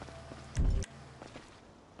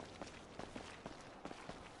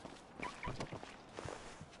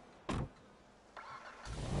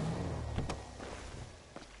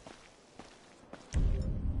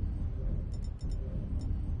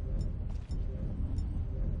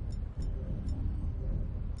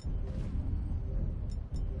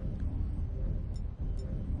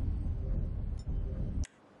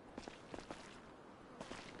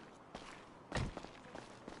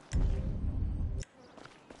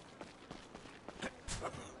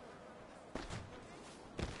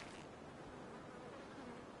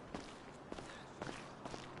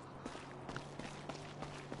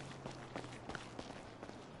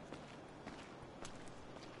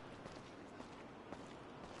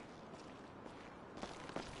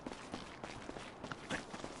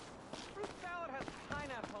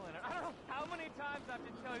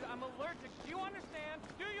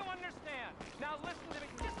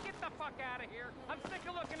 I'm sick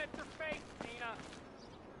of looking at your face, Nina.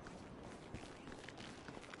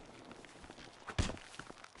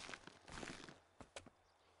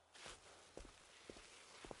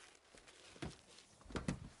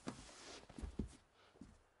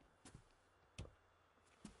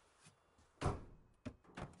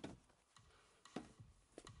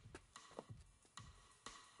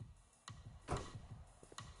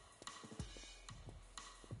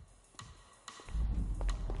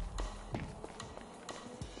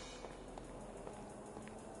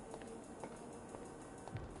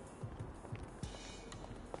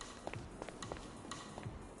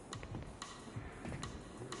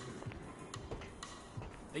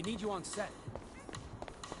 They need you on set.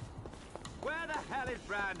 Where the hell is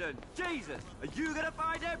Brandon? Jesus! Are you gonna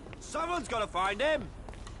find him? Someone's gotta find him!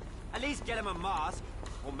 At least get him a mask,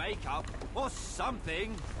 or makeup, or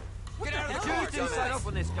something. Get out of the car! You sign off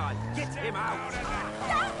on this guy. Get him out!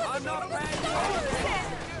 I'm not ready!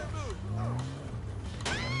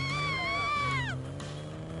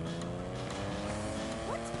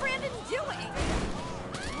 What's Brandon doing?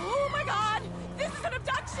 Oh my god! This is an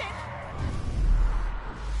abduction!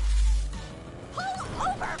 Pull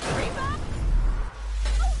over, creeper!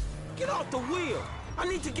 Get off the wheel! I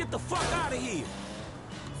need to get the fuck out of here!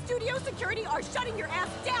 Studio security are shutting your ass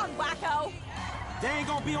down, wacko! They ain't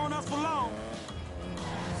gonna be on us for long.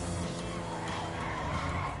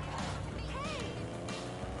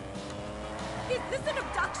 Is this an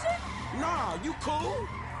abduction? Nah, you cool?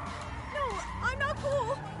 No, I'm not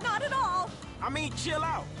cool. Not at all. I mean, chill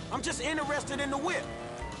out. I'm just interested in the whip.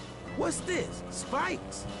 What's this?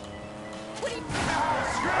 Spikes? What do you mean?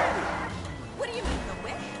 Straight! What do you mean, the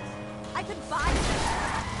whip? I could buy this.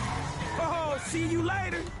 Oh, see you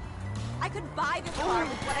later. I could buy this car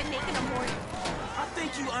with what I make in a morning. I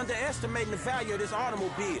think you underestimating the value of this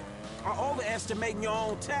automobile. Or overestimating your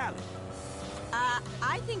own talent.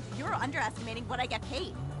 I think you're underestimating what I get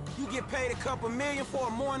paid. You get paid a couple million for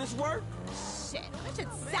a morning's work? Shit, I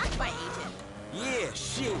should sack my agent. Yeah,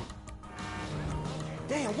 shit.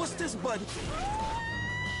 Damn, what's this button?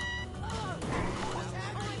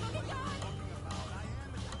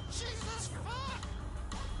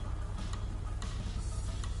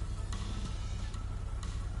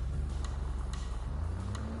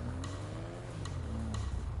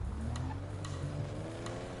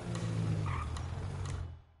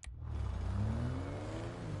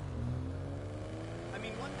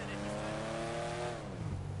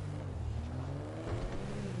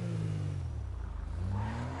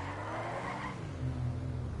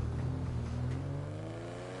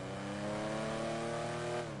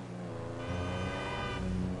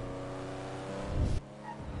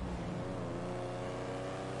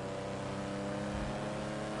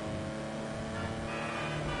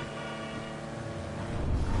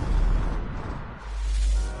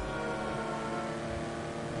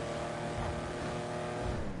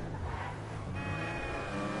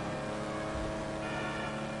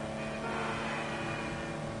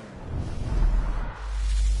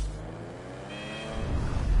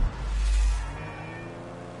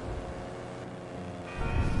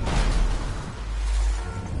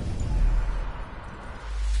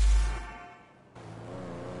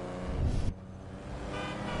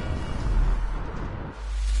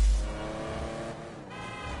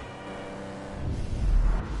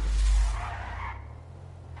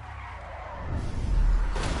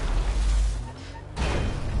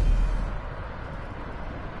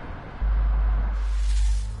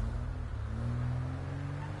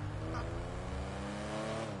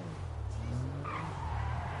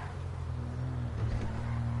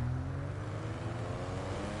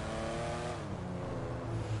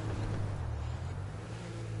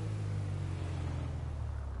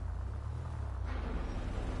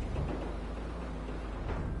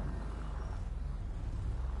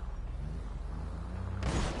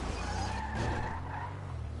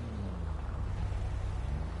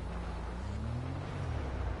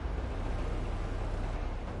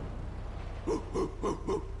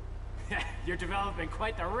 You're developing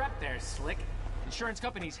quite the rep there, Slick. Insurance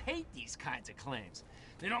companies hate these kinds of claims.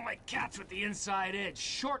 They don't like cats with the inside edge,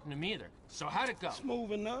 shorten them either. So how'd it go?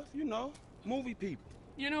 Smooth enough, you know. Movie people.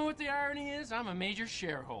 You know what the irony is? I'm a major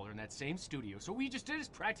shareholder in that same studio, so what we just did is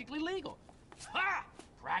practically legal. Ha!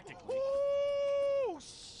 Practically. Ooh,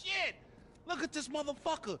 shit! Look at this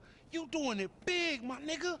motherfucker. You doing it big, my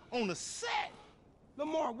nigga, on the set.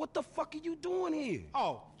 Lamar, what the fuck are you doing here?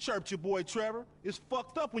 Oh, chirped your boy Trevor. It's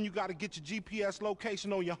fucked up when you gotta get your GPS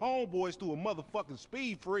location on your homeboys through a motherfucking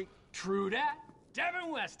speed freak. True that. Devin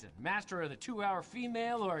Weston, master of the 2-hour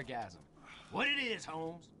female orgasm. What it is,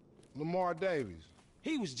 Holmes? Lamar Davies.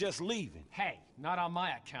 He was just leaving. Hey, not on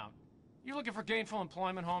my account. You looking for gainful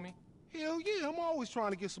employment, homie? Hell yeah, I'm always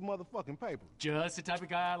trying to get some motherfucking paper. Just the type of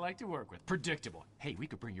guy I like to work with. Predictable. Hey, we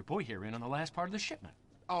could bring your boy here in on the last part of the shipment.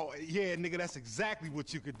 Oh, yeah, nigga, that's exactly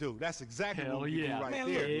what you could do. That's exactly Hell what we yeah. do right Man,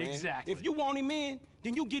 there, look, man. man. Exactly. If you want him in,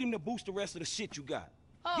 then you get him to boost the rest of the shit you got.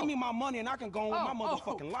 Give me my money and I can go on with my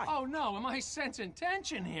motherfucking life. Oh, no, am I sensing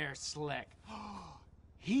tension here, Slick?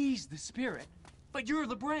 He's the spirit, but you're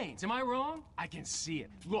the brains. Am I wrong? I can see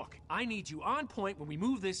it. Look, I need you on point when we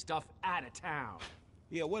move this stuff out of town.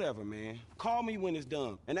 Yeah, whatever, man. Call me when it's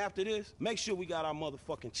done. And after this, make sure we got our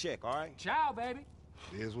motherfucking check, all right? Ciao, baby.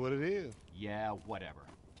 It is what it is. Yeah, whatever.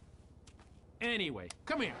 Anyway,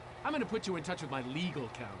 come here. I'm gonna put you in touch with my legal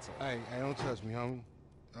counsel. Hey, don't touch me, homie.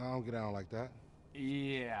 I don't get down like that.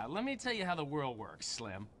 Yeah, let me tell you how the world works,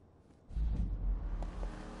 Slim.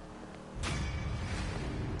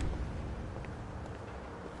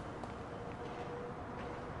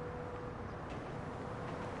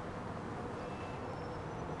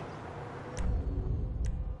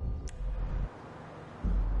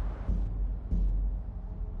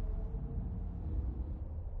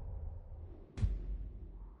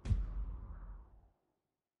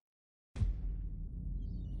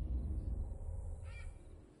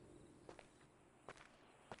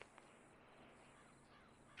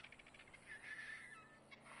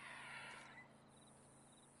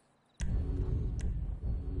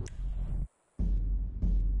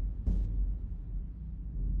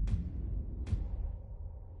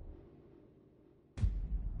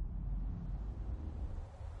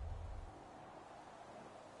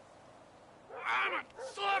 I'm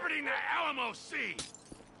a celebrity in the Alamo Sea!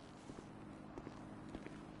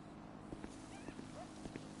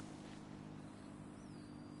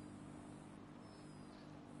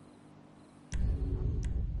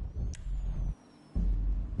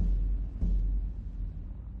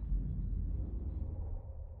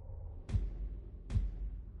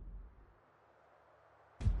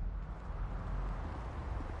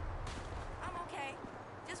 I'm okay.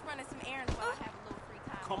 Just running some errands while I have a little free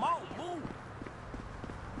time. Come on, move.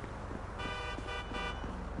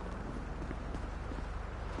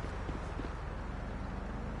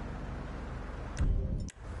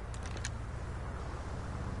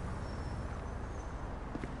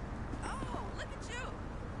 Oh, look at you.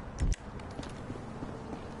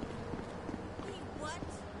 Wait, what?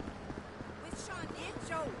 With Sean, get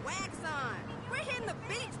your wax on. We're hitting the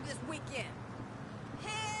beach this weekend.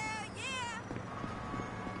 Hell yeah!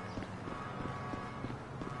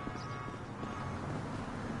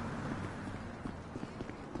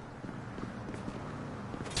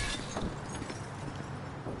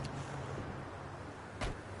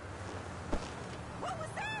 What was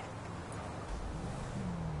that?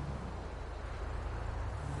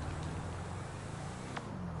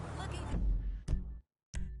 Looking.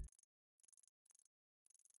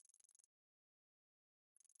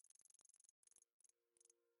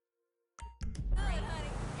 Good,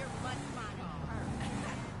 honey. You're much fun.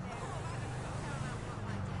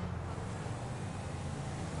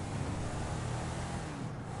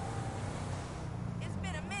 It's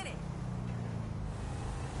been a minute.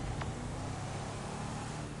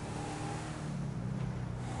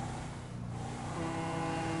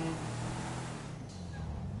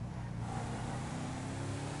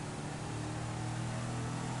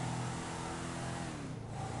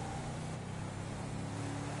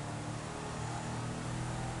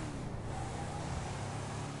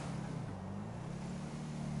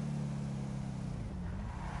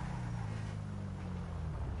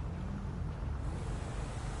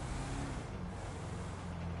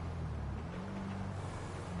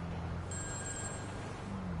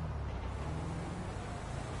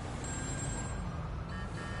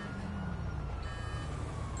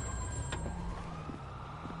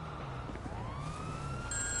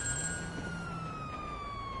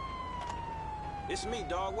 It's me,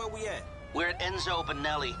 dog. Where we at? We're at Enzo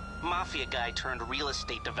Benelli, mafia guy turned real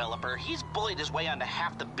estate developer. He's bullied his way onto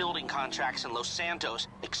half the building contracts in Los Santos.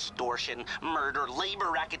 Extortion, murder, labor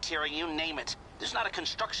racketeering, you name it. There's not a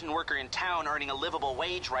construction worker in town earning a livable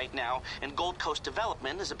wage right now, and Gold Coast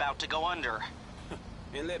Development is about to go under.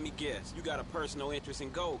 And let me guess, you got a personal interest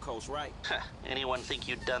in Gold Coast, right? Anyone think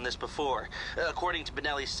you'd done this before? According to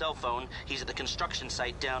Benelli's cell phone, he's at the construction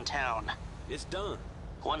site downtown. It's done.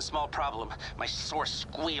 One small problem. My source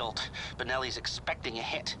squealed. Benelli's expecting a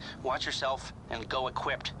hit. Watch yourself and go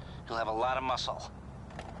equipped. You'll have a lot of muscle.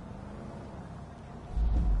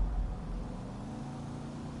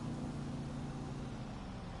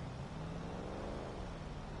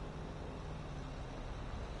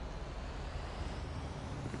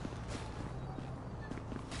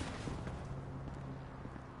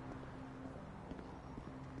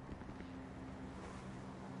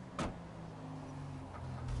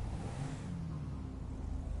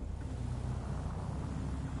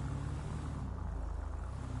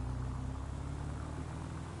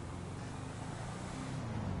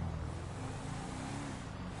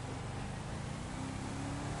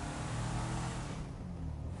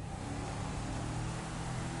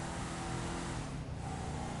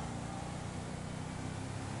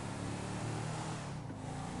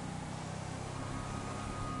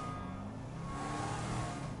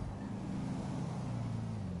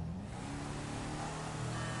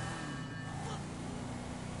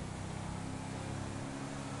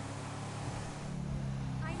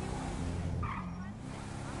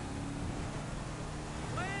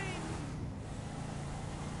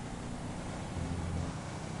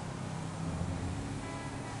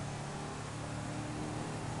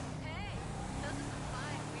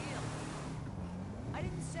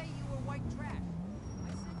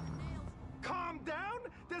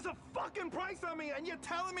 There's a fucking price on me, and you're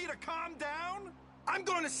telling me to calm down? I'm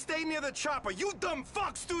going to stay near the chopper. You dumb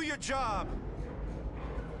fucks do your job.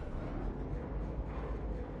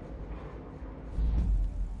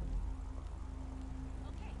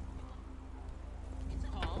 It's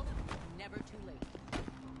called Never Too Late.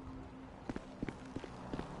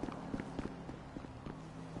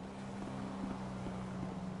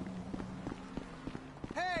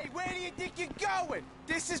 Hey, where do you think you're going?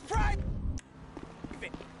 This is private.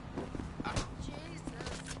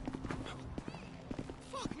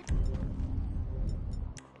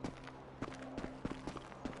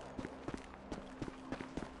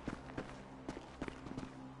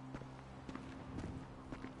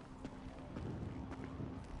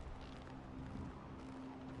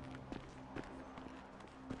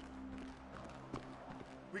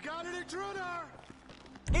 We got an intruder!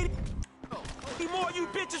 Any more of you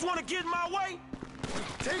bitches want to get in my way?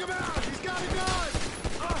 Take him out! He's got a gun!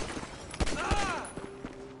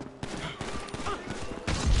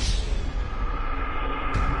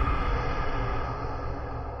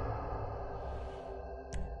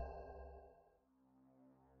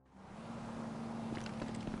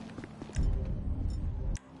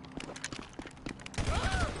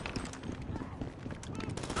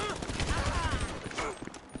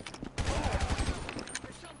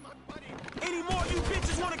 Any more of you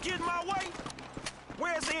bitches want to get in my way?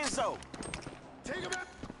 Where's Enzo? Take him out!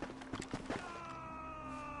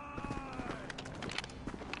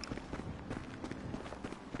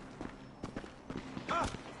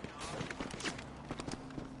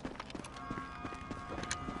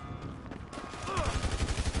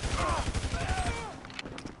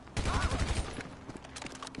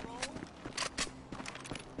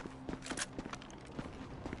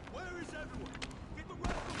 Where is everyone? Get the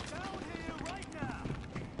rascals down here right now!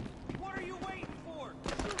 What are you waiting for?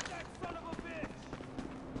 Shoot that son of a bitch!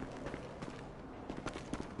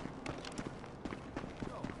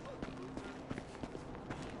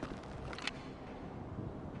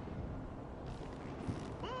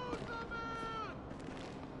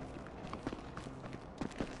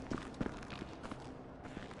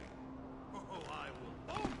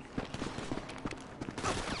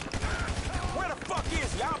 Where the fuck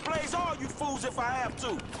is he? I'll blaze all you fools if I have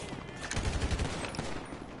to.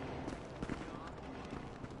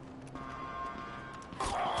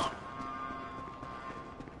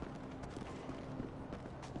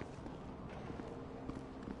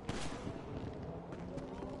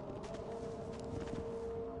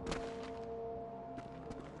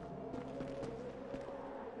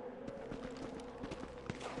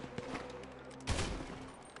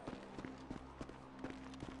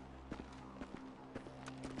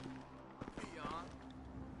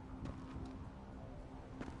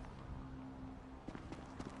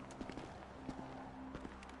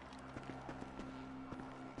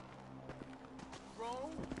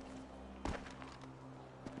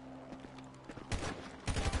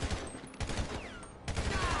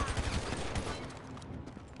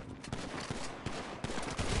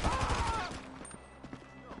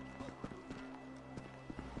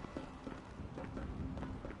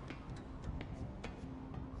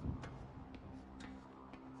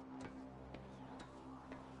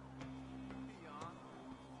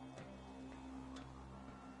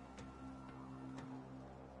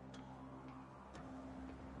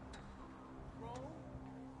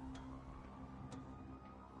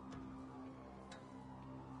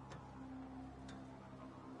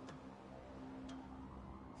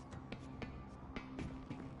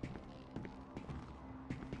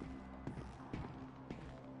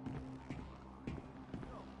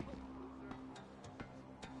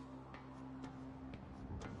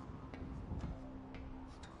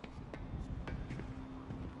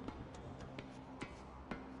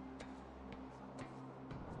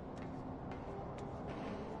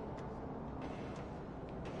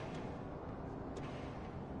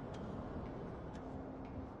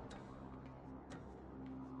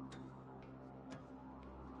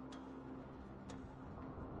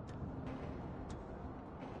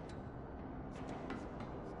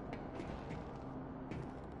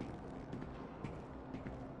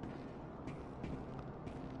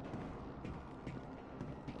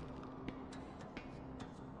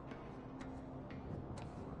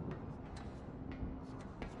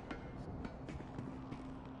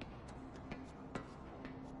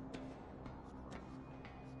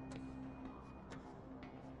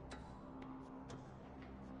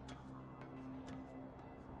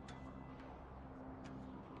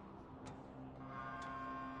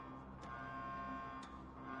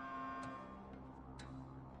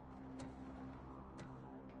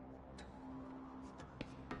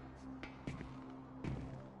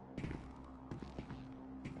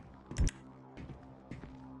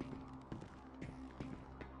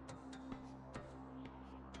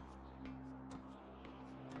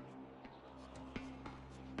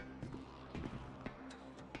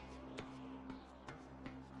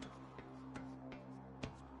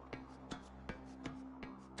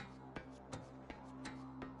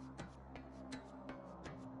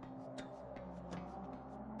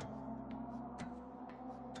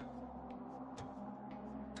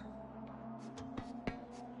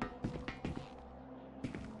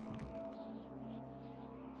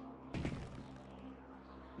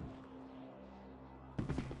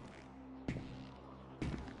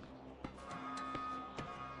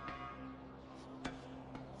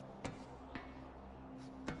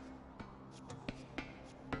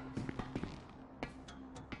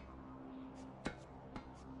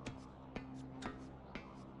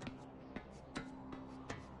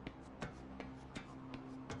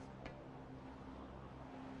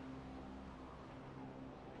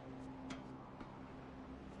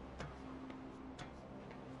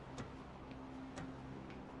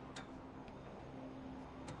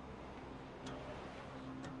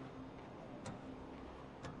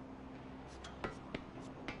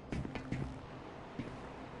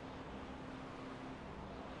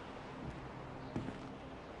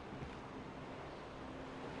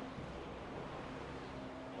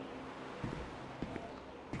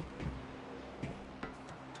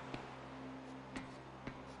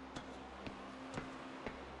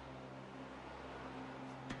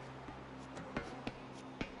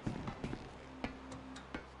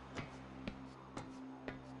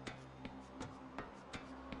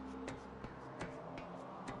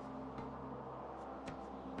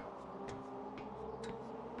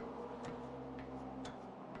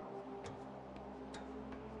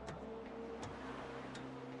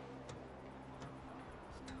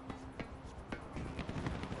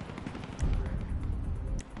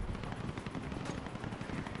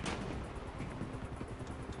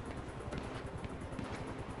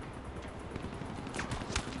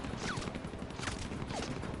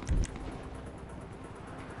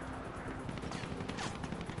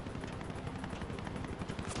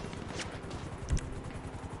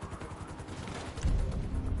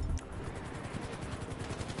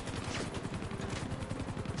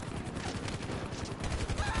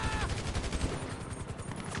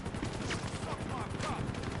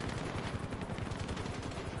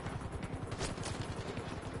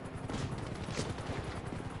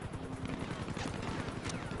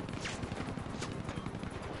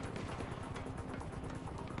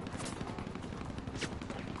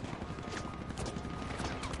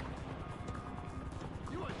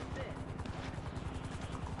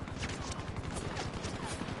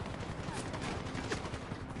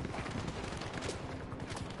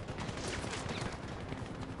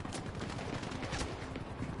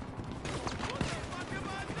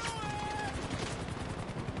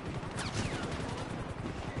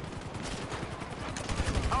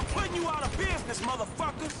 putting you out of business,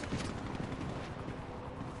 motherfuckers!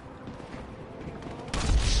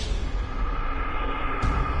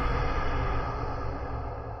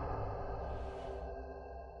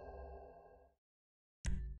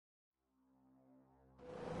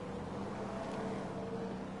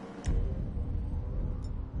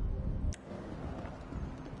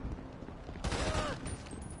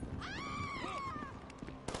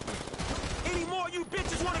 Any more of you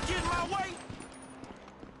bitches want to get in my way?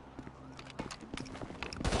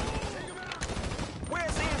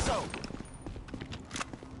 Where's Enzo?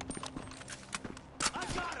 I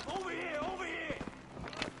got him! Over here! Over here!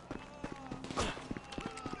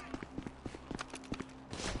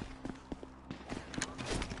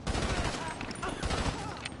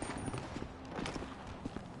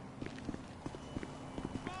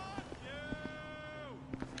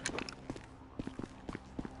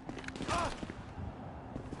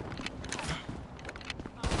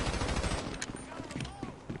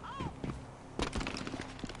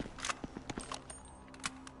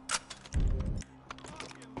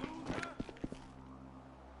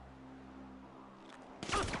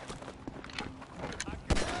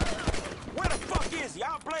 Where the fuck is he?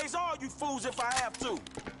 I'll blaze all you fools if I have to.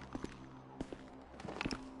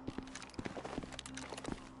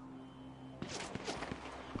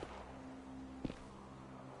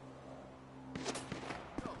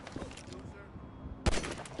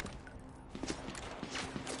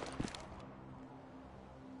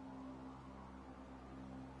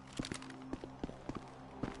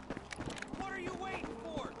 What are you waiting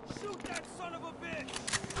for? Shoot that son of a bitch!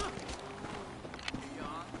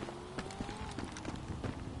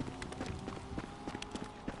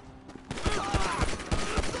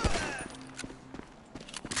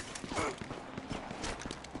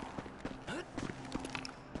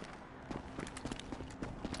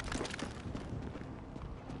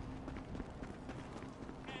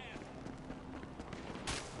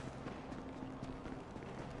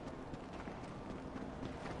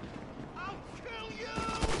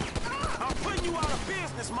 I'm putting you out of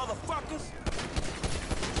business, motherfuckers!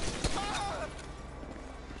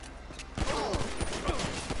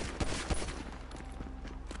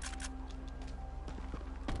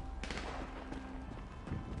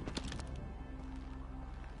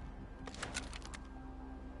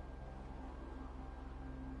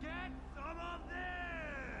 Get some of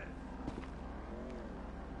this!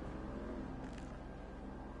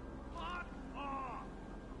 Fuck off!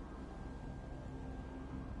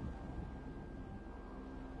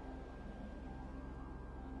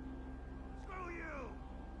 Screw you!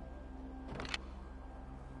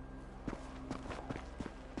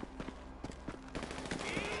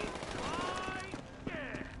 Eat my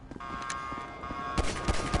dick!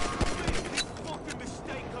 Big fucking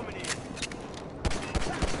mistake coming in!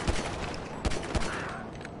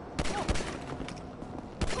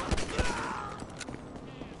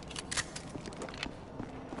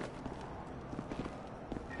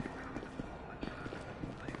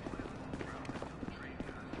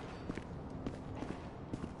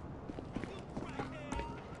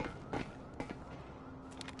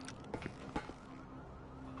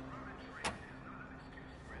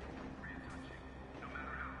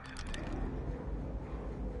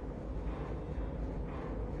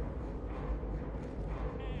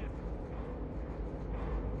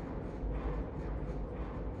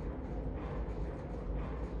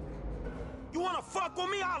 You wanna fuck with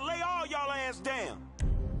me? I'll lay all y'all ass down.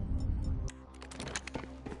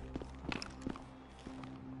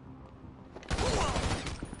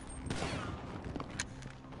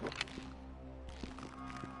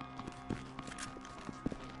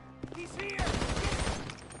 He's here!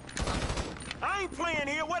 I ain't playing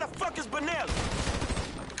here. Where the fuck is Bonelli?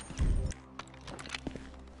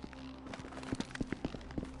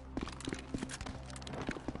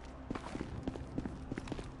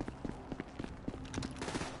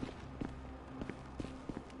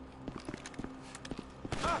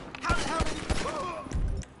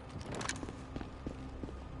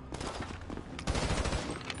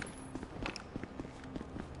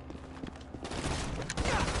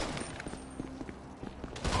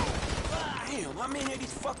 Damn, how many of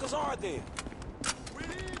these fuckers are there? We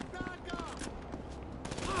need backup!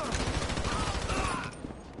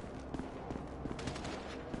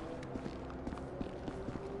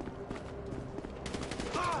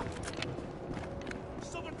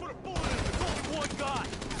 Someone put a bullet in the Colt boy guy!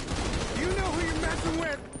 You know who you're messing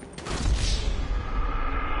with!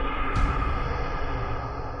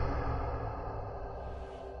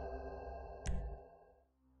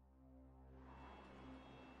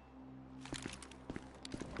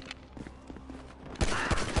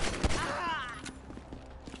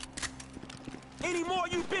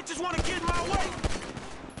 bitches want to get in my way!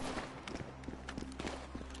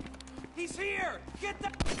 He's here! Get the...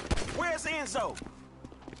 Where's Enzo?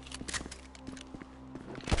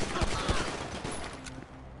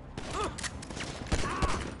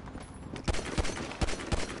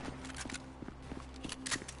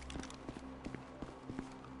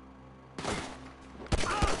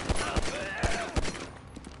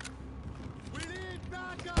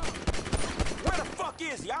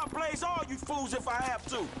 I'll blaze all you fools if I have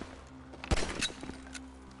to.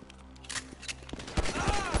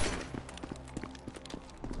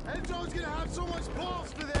 Enzo's gonna have so much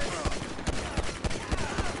balls for this.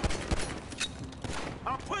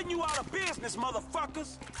 I'm putting you out of business,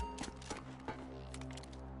 motherfuckers.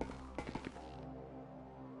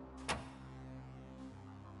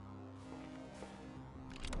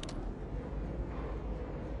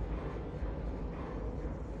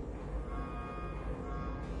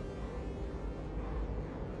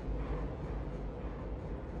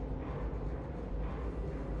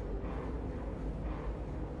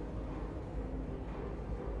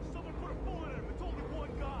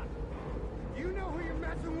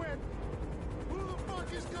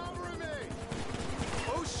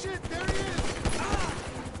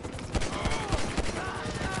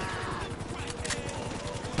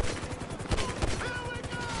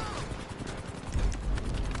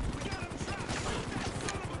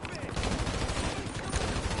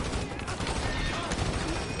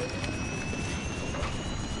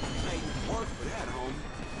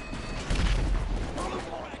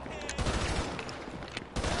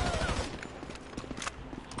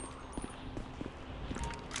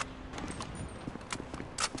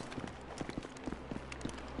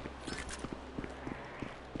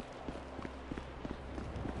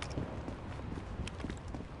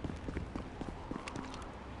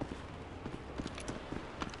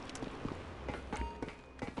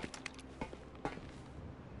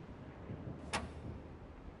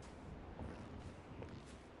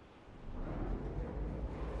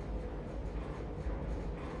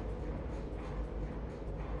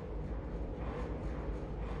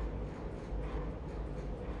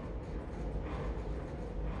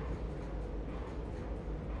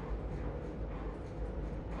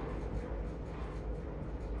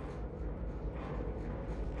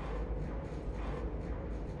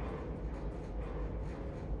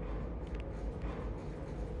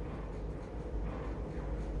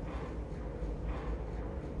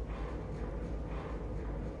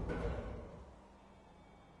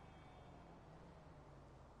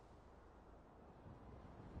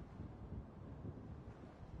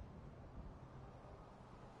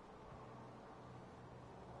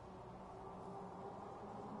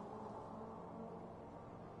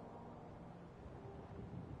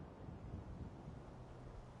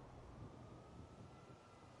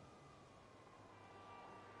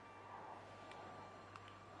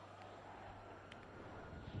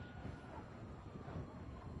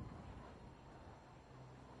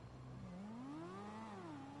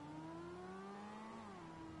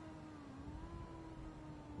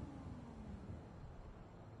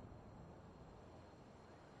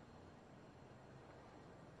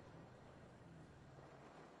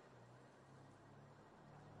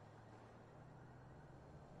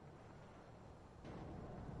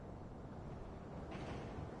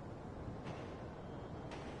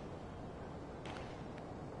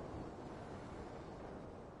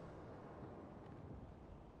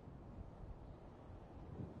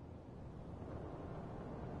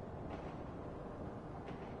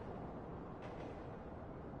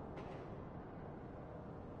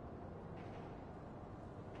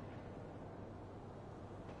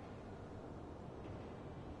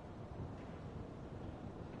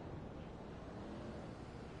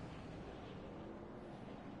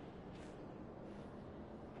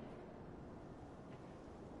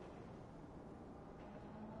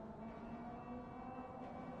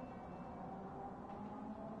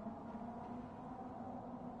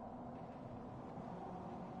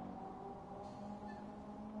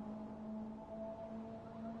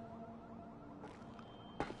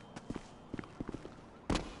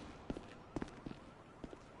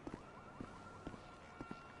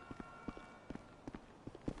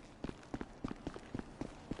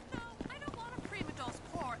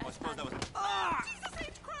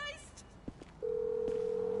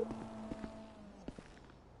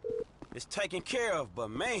 It's taken care of,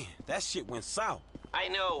 but man, that shit went south. I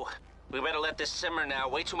know. We better let this simmer now.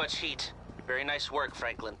 Way too much heat. Very nice work,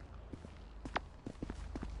 Franklin.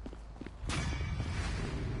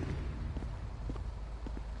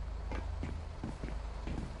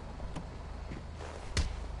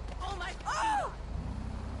 Oh my... Oh!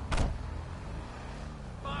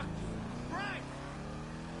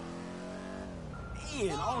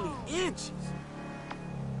 inches.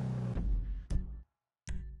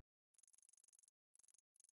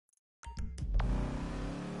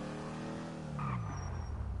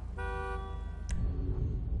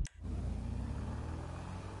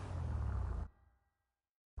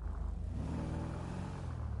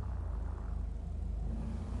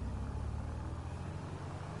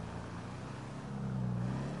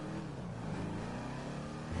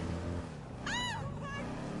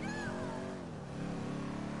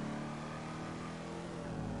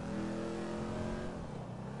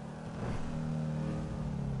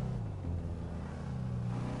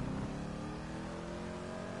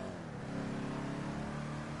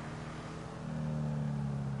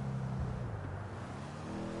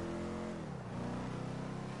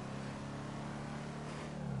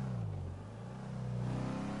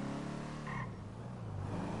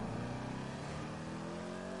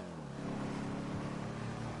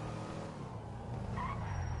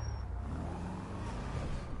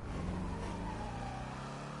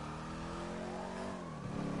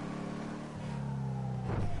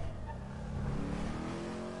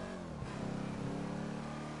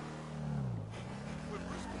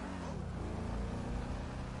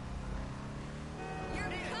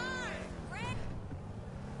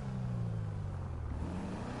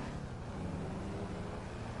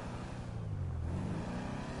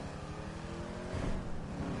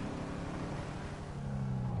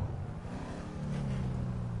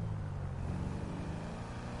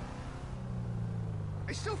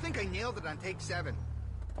 I still think I nailed it on take 7.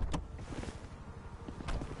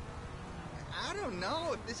 I don't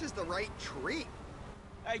know if this is the right tree.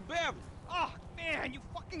 Hey, Beverly. Oh, man, you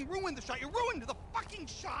fucking ruined the shot. You ruined the fucking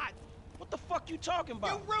shot. What the fuck you talking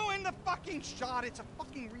about? You ruined the fucking shot. It's a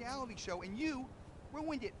fucking reality show, and you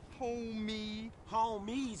ruined it, homie.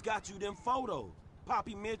 Homies got you them photos.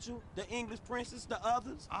 Poppy Mitchell, the English princess, the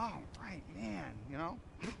others. Oh, right, man, you know?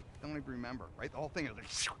 Don't even remember, right? The whole thing is like...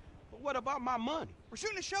 But what about my money? We're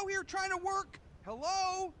shooting a show here, trying to work.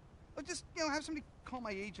 Hello? I'll just, you know, have somebody call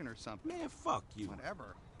my agent or something. Man, fuck you.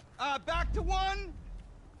 Whatever. Back to 1.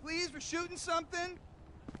 Please, we're shooting something.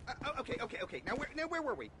 Okay. Now where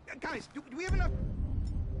were we? Guys, do we have enough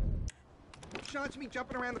shots of me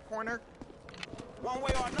jumping around the corner? One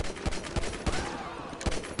way or another.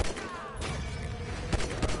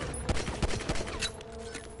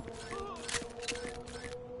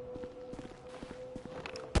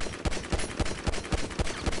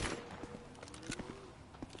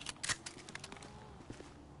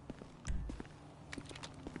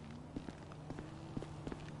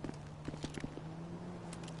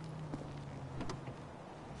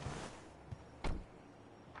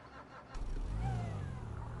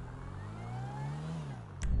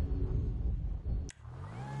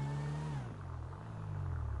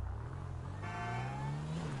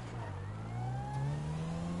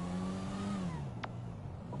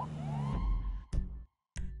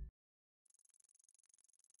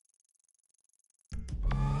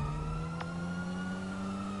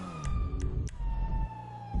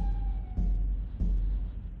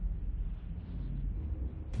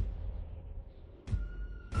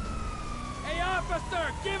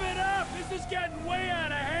 Officer, give it up! This is getting way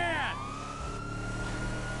out of hand!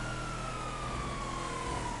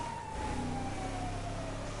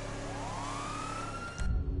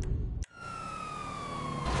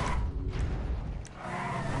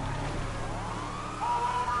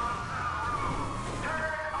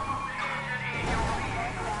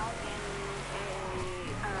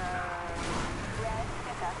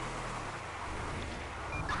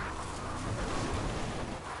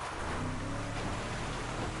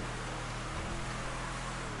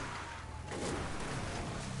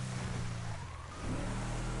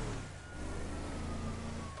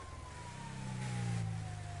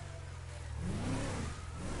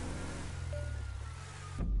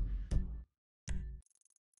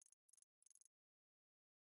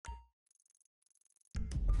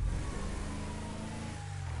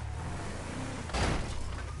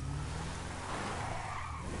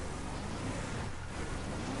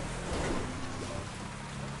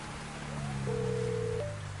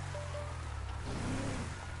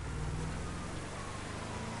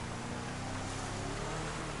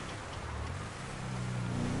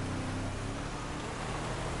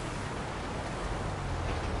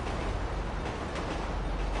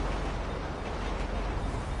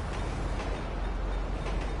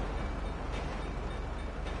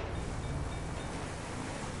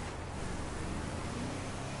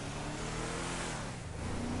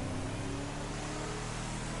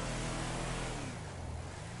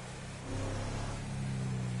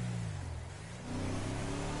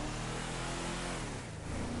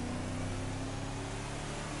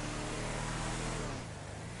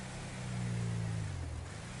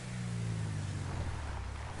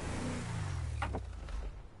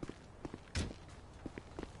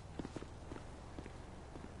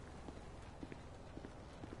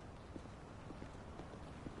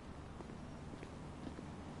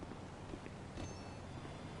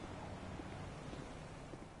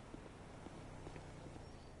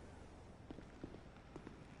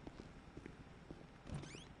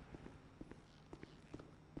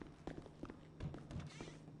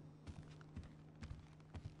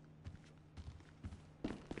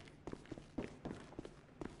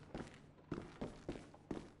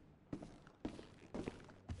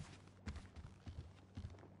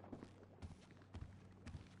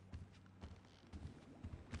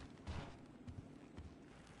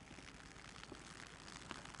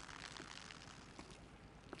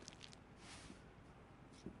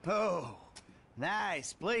 Oh,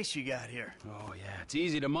 nice place you got here. Oh, yeah, it's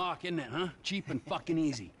easy to mock, isn't it, huh? Cheap and fucking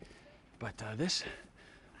easy. But, this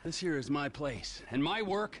here is my place. And my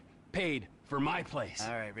work paid for my place.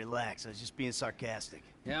 All right, relax. I was just being sarcastic.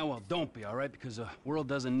 Yeah, well, don't be, all right? Because the world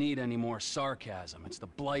doesn't need any more sarcasm. It's the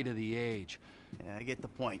blight of the age. Yeah, I get the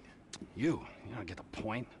point. You don't get the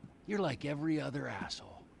point. You're like every other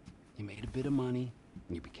asshole. You made a bit of money,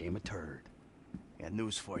 and you became a turd. Got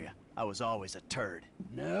news for you. I was always a turd.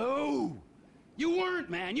 No! You weren't,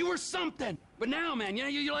 man. You were something. But now, man,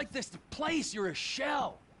 you're like this place. You're a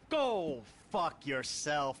shell. Go fuck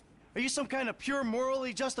yourself. Are you some kind of pure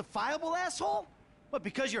morally justifiable asshole? What,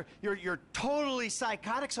 because you're totally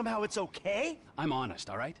psychotic, somehow it's okay? I'm honest,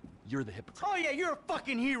 all right? You're the hypocrite. Oh yeah, you're a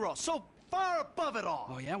fucking hero, so far above it all.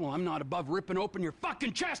 Oh yeah? Well, I'm not above ripping open your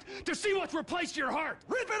fucking chest to see what's replaced your heart.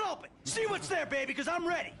 Rip it open! See what's there, baby, because I'm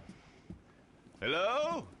ready.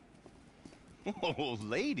 Hello? Oh,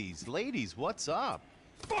 ladies, what's up?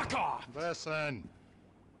 Fuck off! Listen.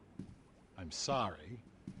 I'm sorry,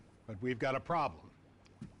 but we've got a problem.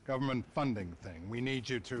 Government funding thing. We need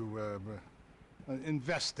you to,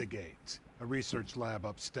 investigate a research lab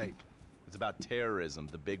upstate. It's about terrorism,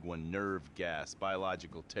 the big one, nerve gas,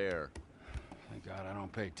 biological terror. Thank God I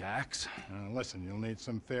don't pay tax. Listen, you'll need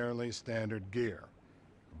some fairly standard gear.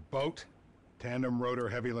 A boat, tandem rotor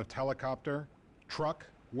heavy lift helicopter, truck,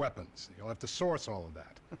 weapons. You'll have to source all of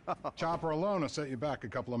that. Chopper alone will set you back a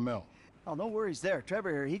couple of mil. Oh, no worries there. Trevor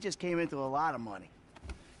here, he just came into a lot of money.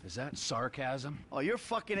 Is that sarcasm? Oh, you're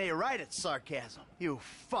fucking right at sarcasm. You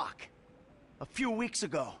fuck. A few weeks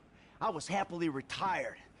ago, I was happily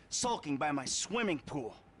retired, sulking by my swimming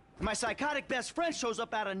pool. And my psychotic best friend shows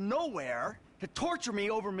up out of nowhere to torture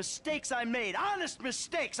me over mistakes I made, honest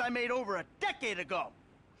mistakes I made over a decade ago.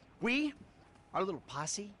 We, our little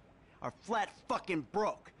posse, are flat fucking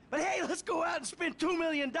broke. But hey, let's go out and spend $2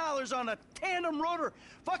 million on a tandem rotor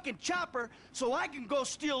fucking chopper so I can go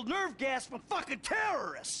steal nerve gas from fucking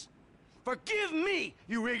terrorists. Forgive me,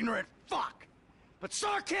 you ignorant fuck. But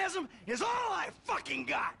sarcasm is all I fucking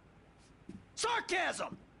got.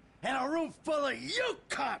 Sarcasm! And a room full of you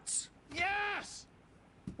cunts! Yes!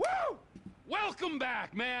 Woo! Welcome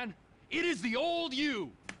back, man. It is the old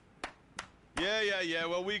you. Yeah,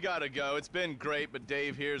 well, we gotta go. It's been great, but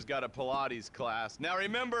Dave here's got a Pilates class. Now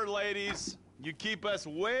remember, ladies, you keep us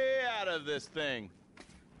way out of this thing.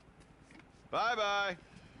 Bye-bye.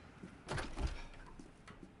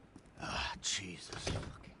 Ah, Jesus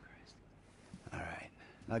fucking Christ. All right,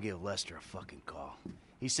 I'll give Lester a fucking call.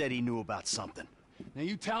 He said he knew about something. Now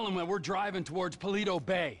you tell him that we're driving towards Paleto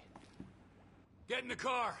Bay. Get in the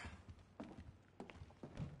car.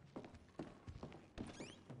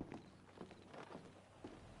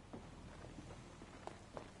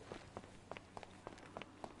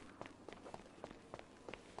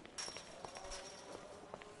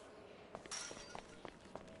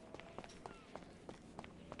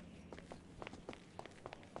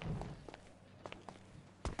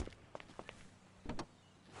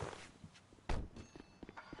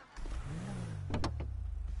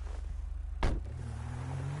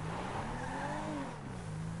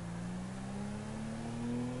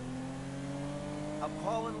 I'm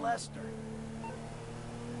calling Lester.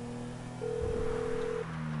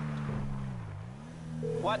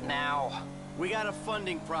 What now? We got a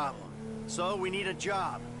funding problem, so we need a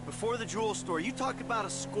job. Before the jewel store, you talked about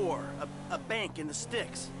a score, a bank in the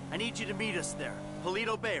sticks. I need you to meet us there.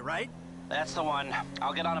 Paleto Bay, right? That's the one.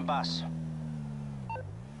 I'll get on a bus.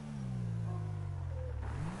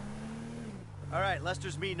 All right,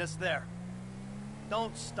 Lester's meeting us there.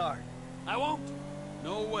 Don't start. I won't.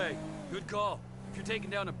 No way. Good call. If you're taking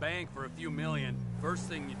down a bank for a few million, first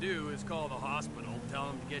thing you do is call the hospital, tell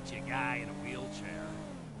them to get you a guy in a wheelchair.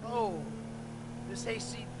 Oh, this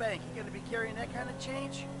hayseed bank, you gonna be carrying that kind of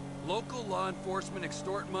change? Local law enforcement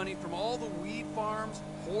extort money from all the weed farms,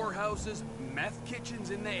 whorehouses, meth kitchens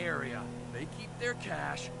in the area. They keep their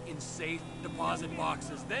cash in safe deposit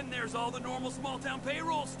boxes. Then there's all the normal small-town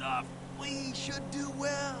payroll stuff. We should do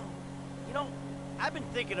well. You know, I've been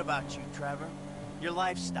thinking about you, Trevor. Your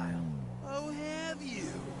lifestyle. Oh, have you?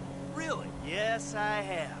 Really? Yes, I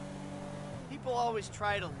have. People always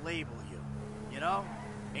try to label you. You know?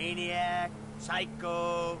 Maniac,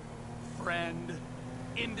 psycho, friend,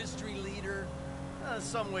 industry leader. In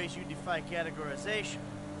some ways you defy categorization.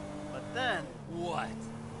 But then... What?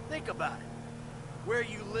 Think about it. Where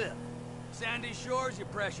you live. Sandy Shores, you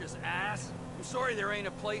precious ass. I'm sorry there ain't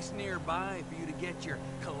a place nearby for you to get your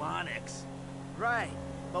colonics. Right.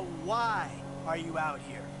 But why are you out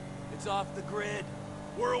here? It's off the grid.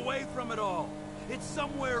 We're away from it all. It's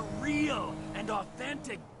somewhere real and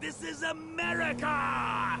authentic. This is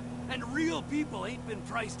America! And real people ain't been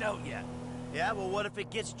priced out yet. Yeah, well, what if it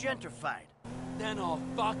gets gentrified? Then I'll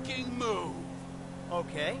fucking move.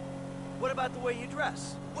 Okay. What about the way you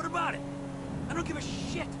dress? What about it? I don't give a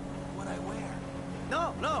shit what I wear.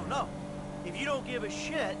 No. If you don't give a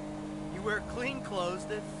shit, you wear clean clothes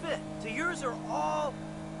that fit. So yours are all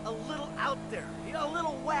a little out there, you know, a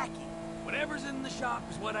little wacky. Whatever's in the shop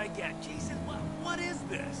is what I get. Jesus, what is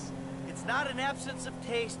this? It's not an absence of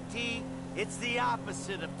taste, T. It's the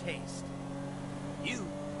opposite of taste. You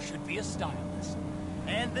should be a stylist.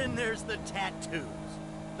 And then there's the tattoos,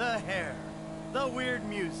 the hair, the weird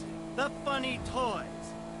music, the funny toys,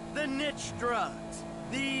 the niche drugs,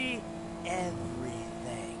 the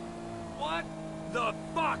everything. What the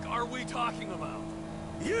fuck are we talking about?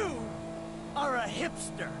 You are a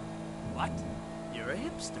hipster. What? You're a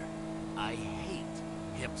hipster. I hate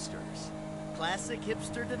hipsters. Classic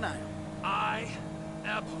hipster denial. I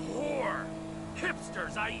abhor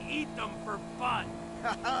hipsters. I eat them for fun.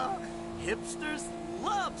 Hipsters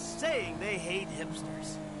love saying they hate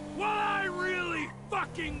hipsters. What I really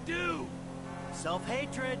fucking do?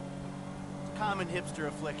 Self-hatred. Common hipster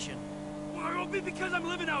affliction. Well, it'll be because I'm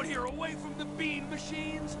living out here away from the bean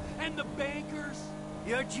machines and the bankers.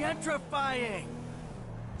 You're gentrifying.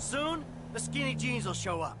 Soon, the skinny jeans will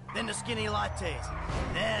show up, then the skinny lattes,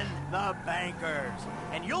 then the bankers.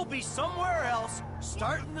 And you'll be somewhere else,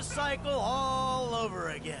 starting the cycle all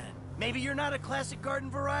over again. Maybe you're not a classic garden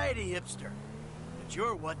variety hipster, but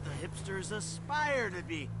you're what the hipsters aspire to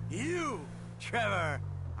be. You, Trevor,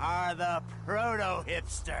 are the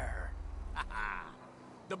proto-hipster.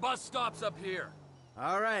 The bus stops up here.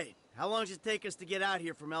 All right. How long does it take us to get out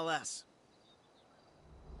here from LS?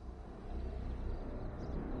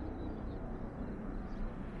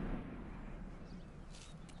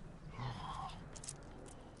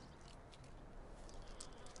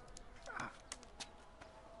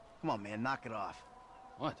 Come on, man, knock it off.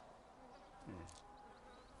 What?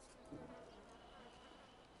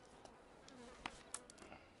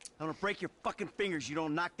 I'm gonna break your fucking fingers. You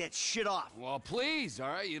don't knock that shit off. Well, please, all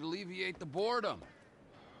right? You'd alleviate the boredom.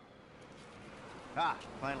 Ah,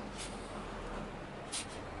 finally.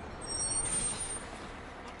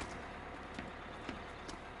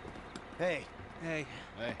 Hey. Hey.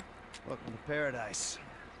 Hey. Welcome to paradise.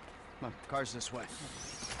 Come on, car's this way.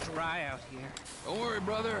 Dry out here. Don't worry,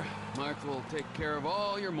 brother. Mark will take care of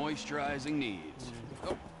all your moisturizing needs.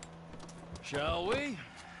 Oh. Shall we?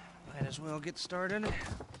 Might as well get started.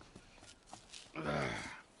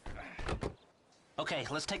 Okay,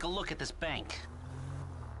 let's take a look at this bank.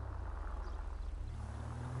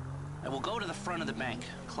 I will go to the front of the bank,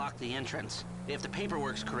 clock the entrance. If the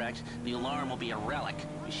paperwork's correct, the alarm will be a relic.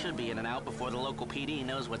 We should be in and out before the local PD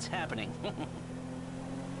knows what's happening.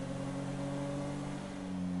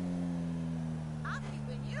 I'm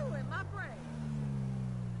keeping you in my brain.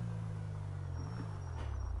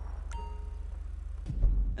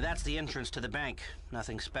 That's the entrance to the bank.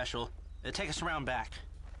 Nothing special. Take us around back.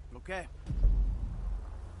 Okay.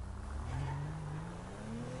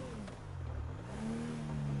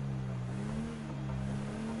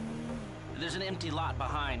 There's an empty lot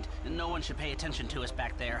behind, and no one should pay attention to us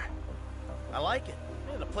back there. I like it.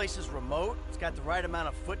 Yeah, the place is remote. It's got the right amount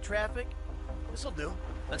of foot traffic. This'll do.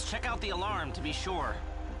 Let's check out the alarm to be sure.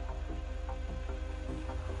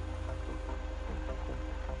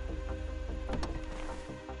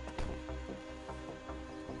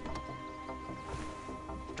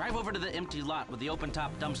 Drive over to the empty lot with the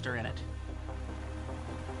open-top dumpster in it.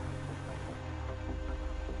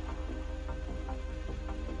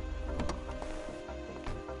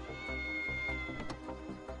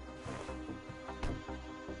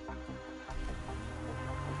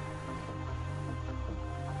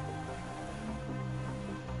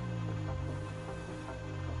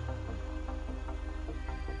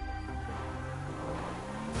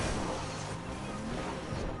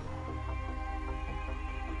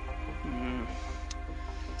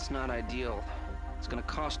 It's not ideal. It's gonna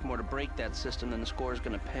cost more to break that system than the score's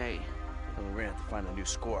gonna pay. Well, we're gonna have to find a new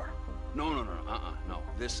score. No.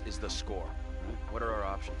 This is the score. What are our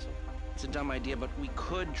options? It's a dumb idea, but we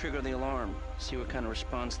could trigger the alarm. See what kind of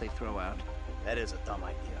response they throw out. That is a dumb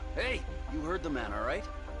idea. Hey, you heard the man, all right?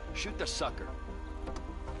 Shoot the sucker.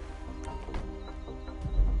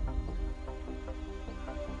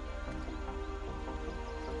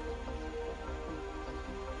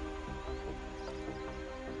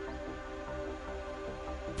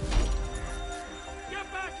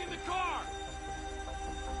 Get back in the car!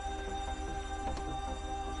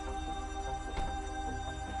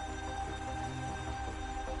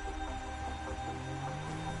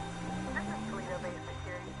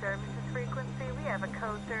 have a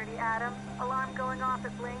code 30, Adam. Alarm going off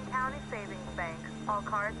at Blaine County Savings Bank. All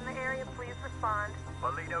cars in the area, please respond.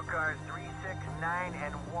 Polito cars 3, 6, 9,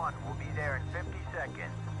 and 1 will be there in 50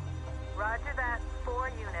 seconds. Roger that.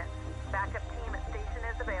 4 units. Backup team at station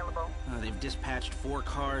is available. They've dispatched 4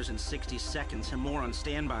 cars in 60 seconds and more on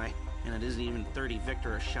standby. And it isn't even 30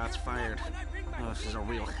 Victor shots fired. Oh, this is a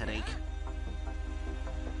real headache.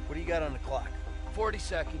 What do you got on the clock? 40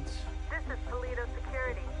 seconds. This is Toledo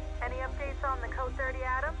Security. Any updates on the code 30,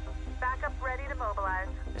 Adam? Backup ready to mobilize.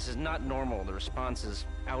 This is not normal. The response is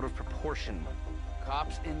out of proportion.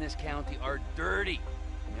 Cops in this county are dirty.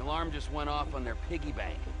 And the alarm just went off on their piggy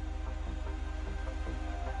bank.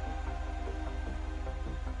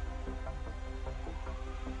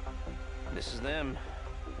 This is them.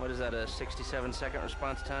 What is that, a 67-second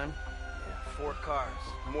response time? Yeah, 4 cars.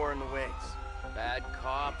 More in the wings. Bad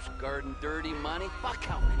cops, guarding dirty money. Fuck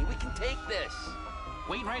how many? We can take this.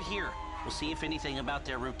 Wait right here. We'll see if anything about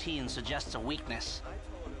their routine suggests a weakness.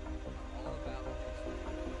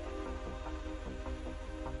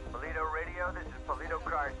 Polito Radio, this is Polito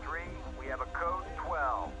car 3. We have a code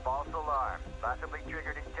 12, false alarm, possibly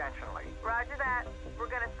triggered intentionally. Roger that. We're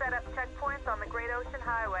gonna set up checkpoints on the Great Ocean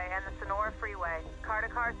Highway and the Sonora Freeway.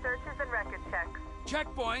 Car-to-car searches and record checks.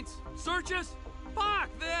 Checkpoints? Searches? Fuck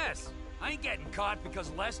this! I ain't getting caught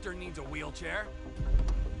because Lester needs a wheelchair.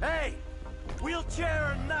 Hey!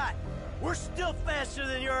 Wheelchair or not, we're still faster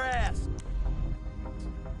than your ass!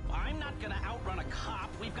 I'm not gonna outrun a cop.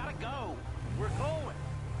 We've gotta go. We're going.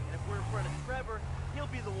 And if we're in front of Trevor, he'll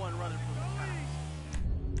be the one running from the cops.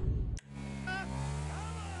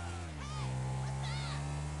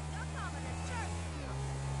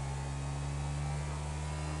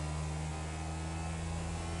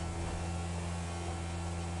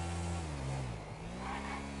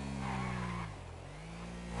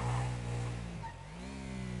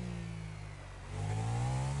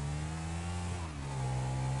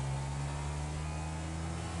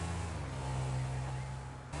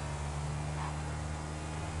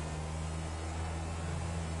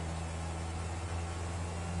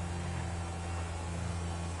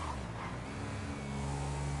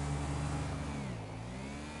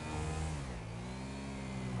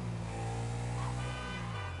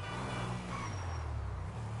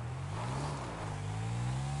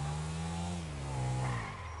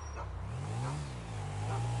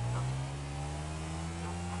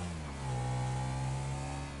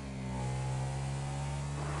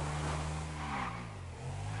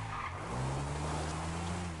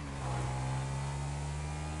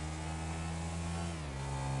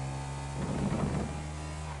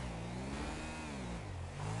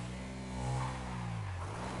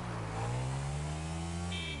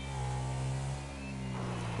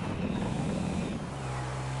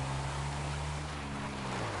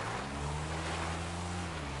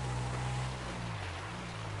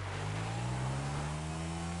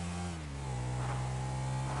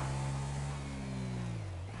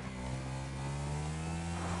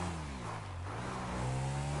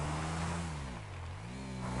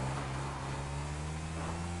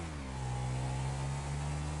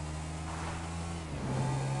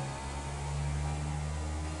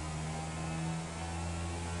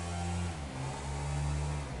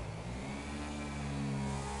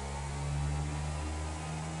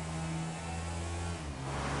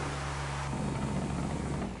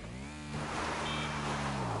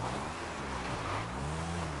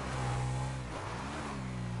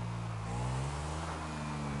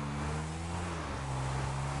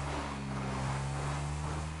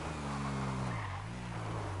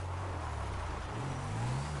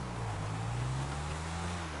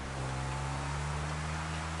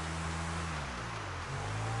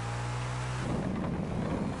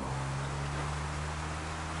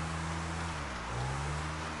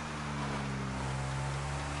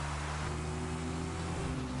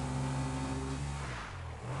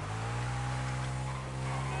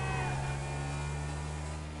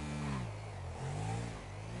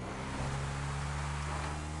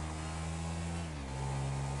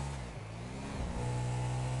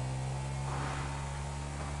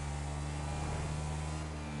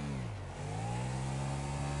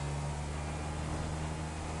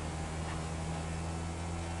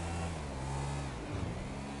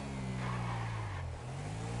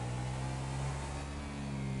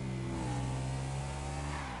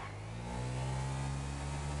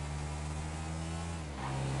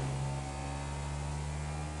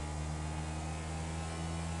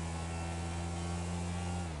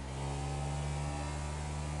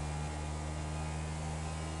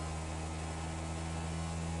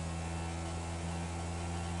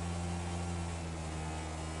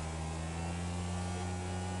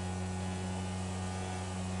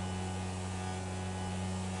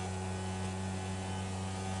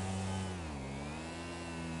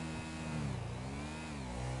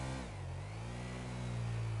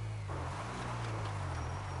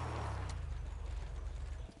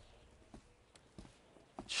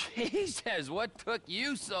 Jesus, what took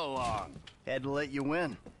you so long? Had to let you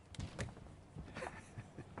win.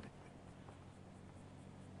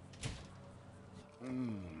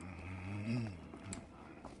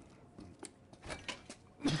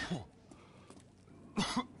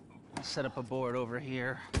 Set up a board over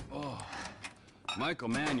here. Oh. Michael,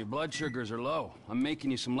 man, your blood sugars are low. I'm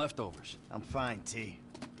making you some leftovers. I'm fine, T.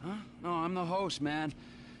 Huh? No, I'm the host, man.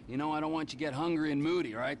 You know, I don't want you to get hungry and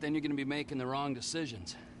moody, right? Then you're gonna be making the wrong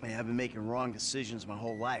decisions. Man, I've been making wrong decisions my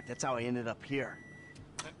whole life. That's how I ended up here.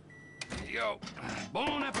 Here you go.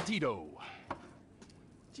 Bon appetito.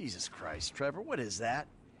 Jesus Christ, Trevor, what is that?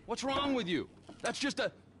 What's wrong with you? That's just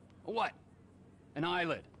a what? An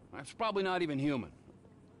eyelid. That's probably not even human.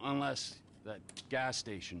 Unless that gas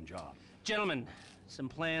station job. Gentlemen, some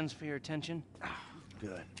plans for your attention?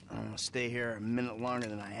 Good. I'm gonna stay here a minute longer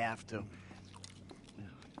than I have to.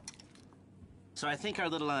 So I think our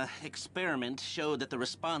little experiment showed that the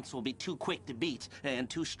response will be too quick to beat and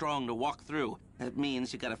too strong to walk through. That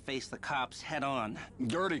means you gotta face the cops head on.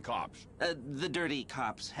 Dirty cops? The dirty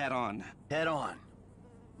cops head on. Head on?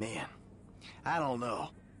 Man, I don't know.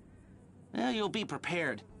 Well, you'll be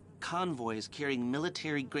prepared. Convoys carrying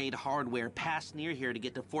military-grade hardware pass near here to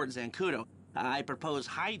get to Fort Zancudo. I propose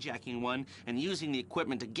hijacking one and using the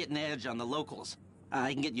equipment to get an edge on the locals.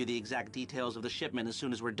 I can get you the exact details of the shipment as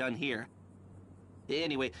soon as we're done here.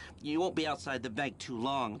 Anyway, you won't be outside the bank too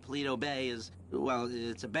long. Paleto Bay is, well,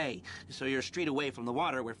 it's a bay, so you're a street away from the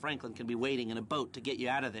water where Franklin can be waiting in a boat to get you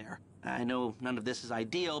out of there. I know none of this is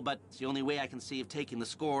ideal, but it's the only way I can see of taking the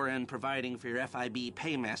score and providing for your FIB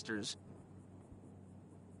paymasters.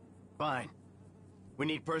 Fine. We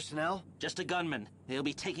need personnel? Just a gunman. They'll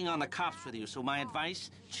be taking on the cops with you, so my advice,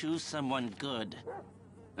 choose someone good.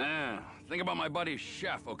 Think about my buddy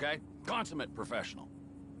Chef, okay? Consummate professional.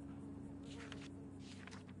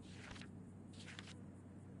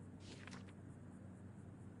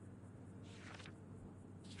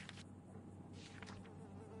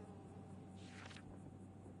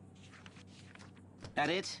 That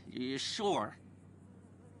it? You're sure?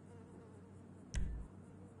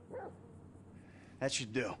 That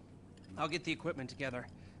should do. I'll get the equipment together.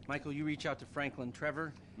 Michael, you reach out to Franklin.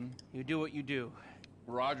 Trevor, you do what you do.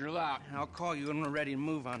 Roger that. I'll call you when we're ready to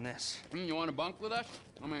move on this. You want to bunk with us?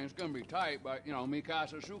 I mean, it's gonna be tight, but, you know, mi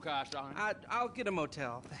casa, su casa. I'll get a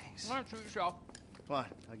motel, thanks. All right, suit yourself. Come on,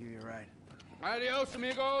 I'll give you a ride. Adios,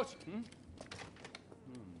 amigos.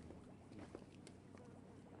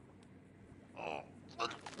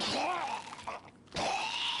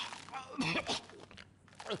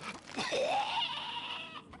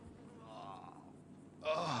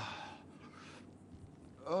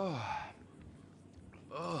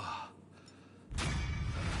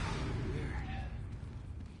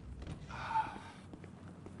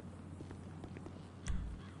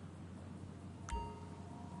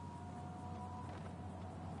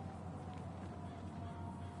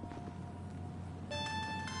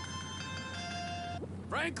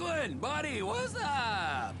 Franklin, buddy, what's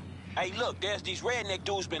up? Hey, look, there's these redneck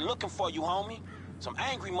dudes been looking for you, homie. Some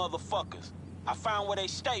angry motherfuckers. I found where they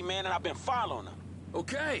stay, man, and I've been following them.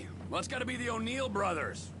 Okay, well, it's gotta be the O'Neill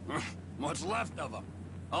brothers. What's left of them.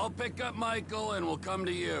 I'll pick up Michael and we'll come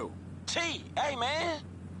to you. T, hey, man.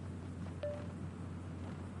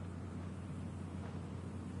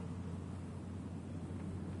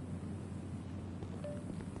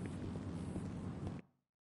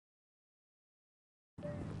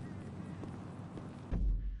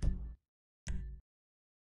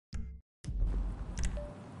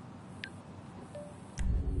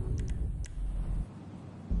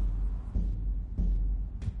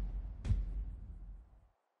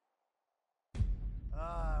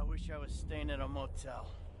 I wish I was staying at a motel.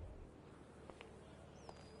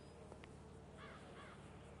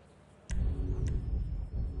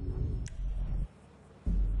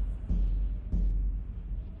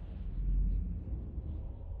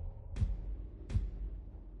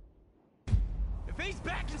 If he's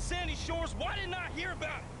back in Sandy Shores, why didn't I hear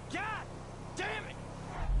about it? God damn it!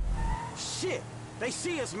 Shit! They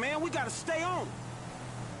see us, man. We gotta stay on.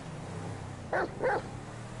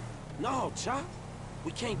 No, Chop.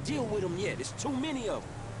 We can't deal with them yet. There's too many of them.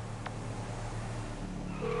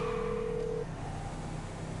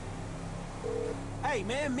 Hey,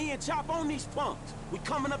 man, me and Chop on these punks. We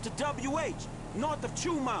coming up to WH, north of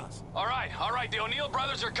Chumas. All right. The O'Neill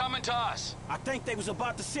brothers are coming to us. I think they was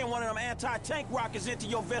about to send one of them anti-tank rockets into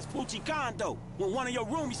your Vespucci condo when one of your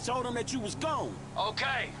roomies told them that you was gone.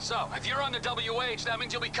 Okay, so if you're on the WH, that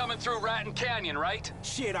means you'll be coming through Ratton Canyon, right?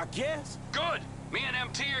 Shit, I guess. Good. Me and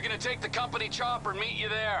MT are gonna take the company chopper and meet you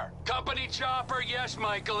there. Company chopper, yes,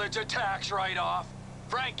 Michael, it's a tax write-off.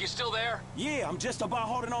 Frank, you still there? Yeah, I'm just about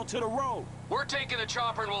holding on to the road. We're taking the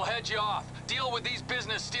chopper and we'll head you off. Deal with these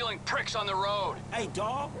business-stealing pricks on the road. Hey,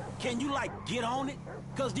 dawg, can you, like, get on it?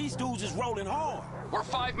 Cause these dudes is rolling hard. We're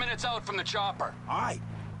 5 minutes out from the chopper. All right.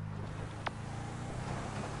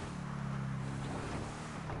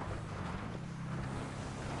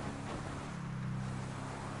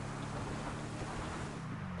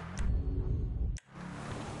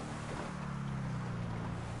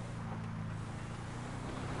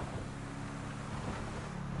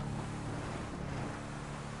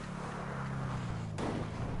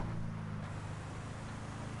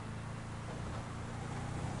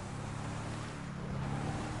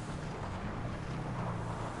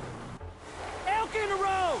 Elk in the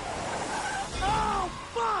road! Oh,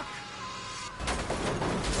 fuck!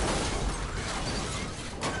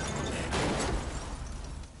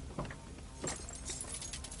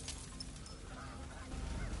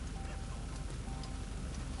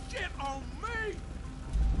 Get on me!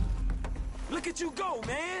 Look at you go,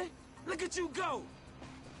 man! Look at you go!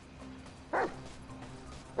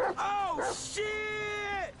 Oh,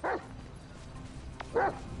 shit!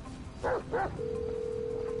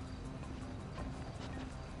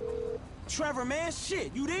 Trevor, man,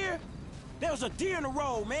 shit, you there? There was a deer in the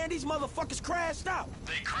road, man. These motherfuckers crashed out.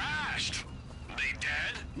 They crashed? They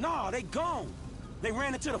dead? Nah, they gone. They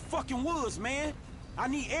ran into the fucking woods, man. I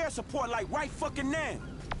need air support like right fucking now.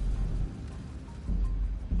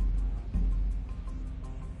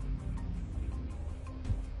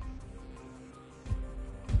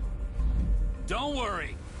 Don't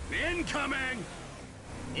worry. Incoming!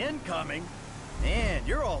 Incoming? Man,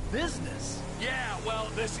 you're all business. Yeah, well,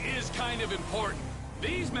 this is kind of important.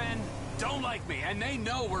 These men don't like me, and they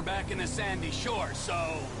know we're back in the Sandy Shore,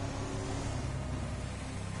 so...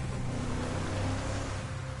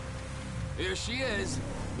 Here she is,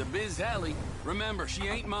 the Biz Alley. Remember, she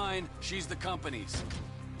ain't mine, she's the company's.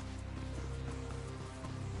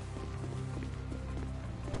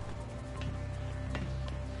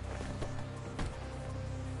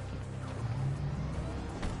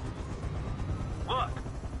 Look,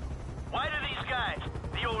 why do these guys,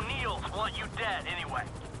 the O'Neills, want you dead anyway?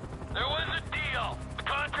 There was a deal. A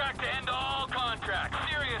contract to end all contracts.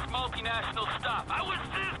 Serious multinational stuff. I was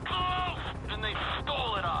this close! And they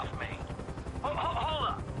stole it off me. Hold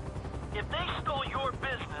up. If they stole your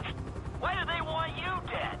business, why do they want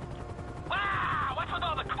you dead? Wow! What's with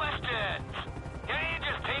all the questions? Can't you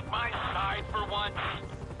just take my side for once?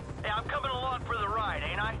 Hey, I'm coming along for the ride,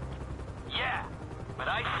 ain't I? Yeah, but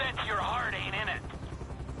I sense your heart ain't in it.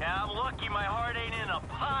 Yeah, I'm lucky my heart ain't in a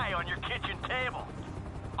pie on your kitchen table.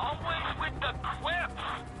 Always with the quips.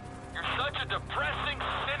 You're such a depressing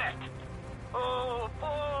cynic. Oh,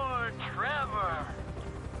 poor Trevor.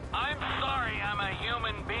 I'm sorry I'm a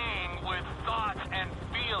human being with thoughts and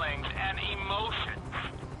feelings and emotions.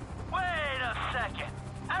 Wait a second.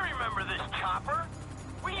 I remember this chopper.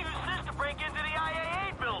 We used this to break into the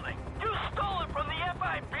IAA building. You stole it from the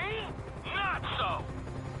FIB? Not so.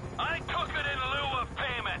 I took it in lieu of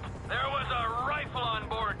payment. There was a rifle on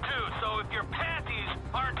board, too, so if your panties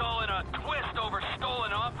aren't all in a twist over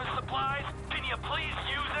stolen office supplies, can you please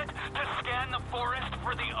use it to scan the forest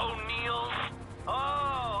for the O'Neills?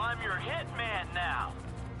 Oh, I'm your hitman now.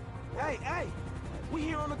 Hey, we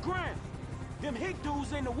here on the ground. Them hick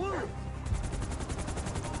dudes in the woods.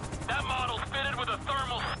 That model's fitted with a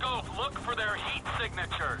thermal scope. Look for their heat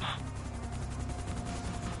signatures.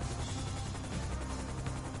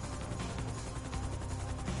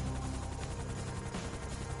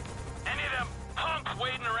 Any of them punks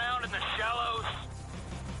wading around in the shallows?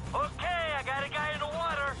 Okay, I got a guy in the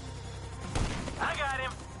water. I got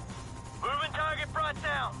him. Moving target brought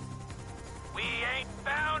down. We ain't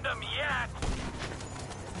found him yet.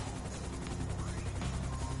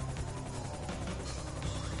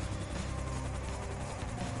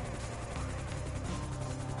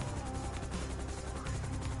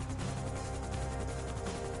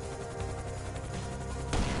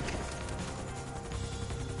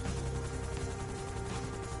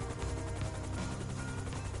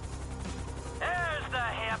 There's the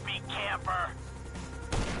happy camper.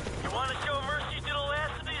 You want to show mercy to the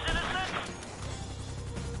last of these innocents?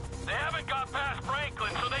 They haven't got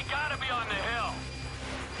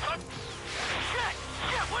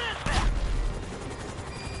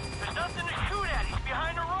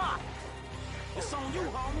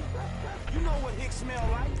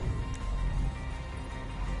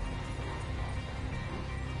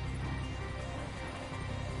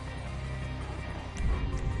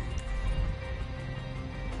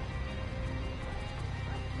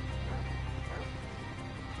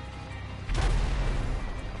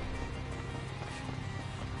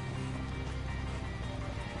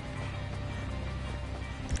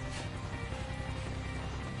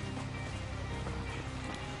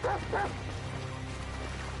Track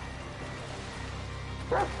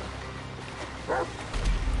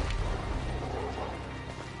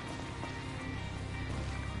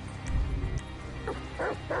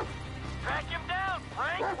him down,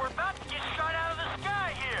 Frank. We're about to get shot out of the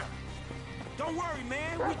sky here. Don't worry,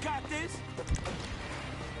 man. We got this.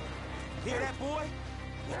 Hear that, boy?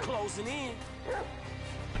 We're closing in.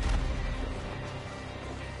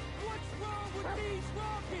 What's wrong with these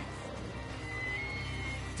rockets?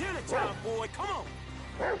 Dinner time, boy. Come on.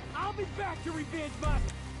 I'll be back to revenge my...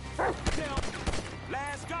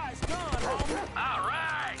 Last guy's done, homie. All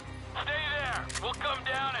right. Stay there. We'll come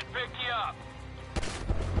down and pick you up.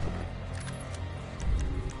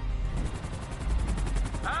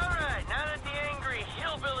 All right. Now that the angry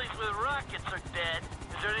hillbillies with rockets are dead,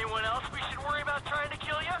 is there anyone else we should worry about trying to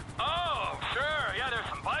kill you? Oh, sure. Yeah, there's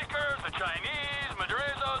some bikers, the Chinese,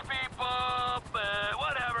 Madrezo's people,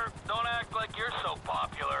 whatever. Don't act like you're so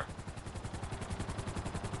popular.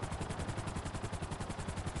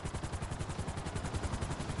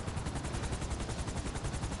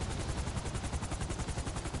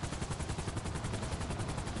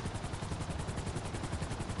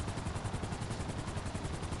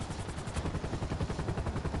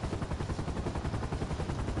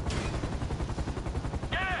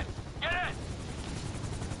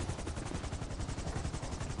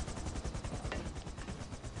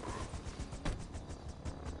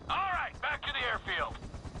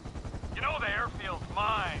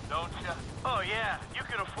 Oh yeah, you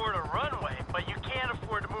can afford a runway, but you can't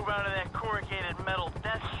afford to move out of that corrugated metal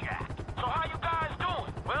death shack. So how you guys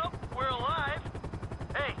doing? Well, we're alive.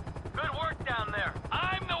 Hey, good work down there.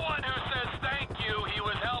 I'm the one who says thank you. He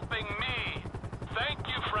was helping me. Thank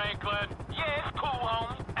you, Franklin. Yeah, it's cool,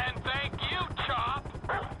 homie. And thank you, Chop.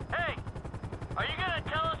 Hey, are you gonna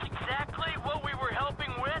tell us exactly what we were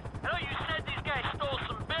helping with? I know you said these guys stole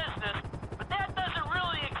some business, but that doesn't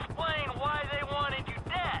really explain why they wanted you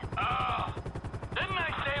dead. Didn't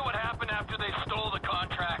I say what happened after they stole the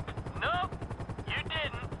contract? Nope, you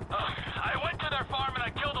didn't. I went to their farm and I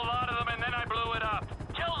killed a lot of them and then I blew it up.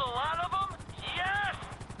 Killed a lot of them? Yes!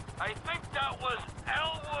 I think that was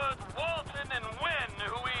Elwood, Walton, and Wynn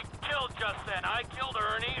who we killed just then. I killed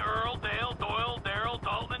Ernie, Earl, Dale, Doyle, Daryl,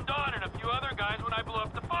 Dalton, and Don, and a few other guys when I blew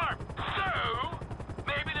up the farm. So,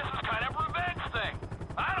 maybe this is kind of a revenge thing.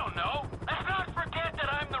 I don't know. Let's not forget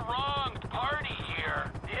that I'm the wrong party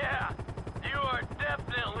here. Yeah, you are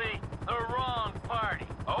definitely the wrong party.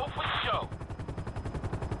 Oh, for sure.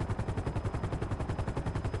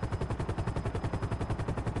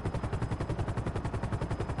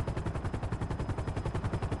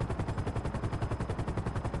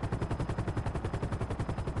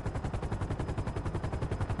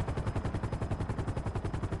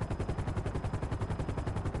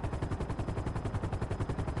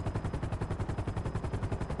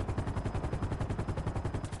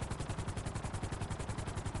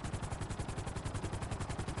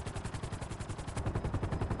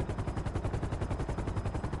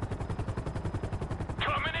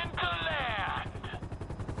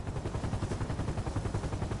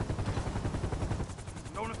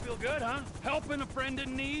 Good, huh? Helping a friend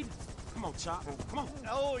in need? Come on, Chop. Come on.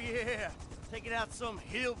 Oh, yeah. Taking out some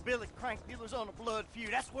hillbilly crank dealers on a blood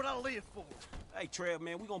feud. That's what I live for. Hey, Trev,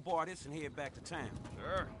 man, we gonna bar this and head back to town.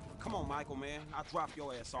 Sure. Come on, Michael, man. I'll drop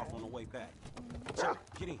your ass off on the way back. Chop,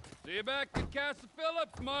 get in. See you back at Castle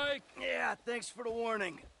Phillips, Mike. Yeah, thanks for the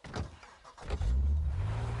warning.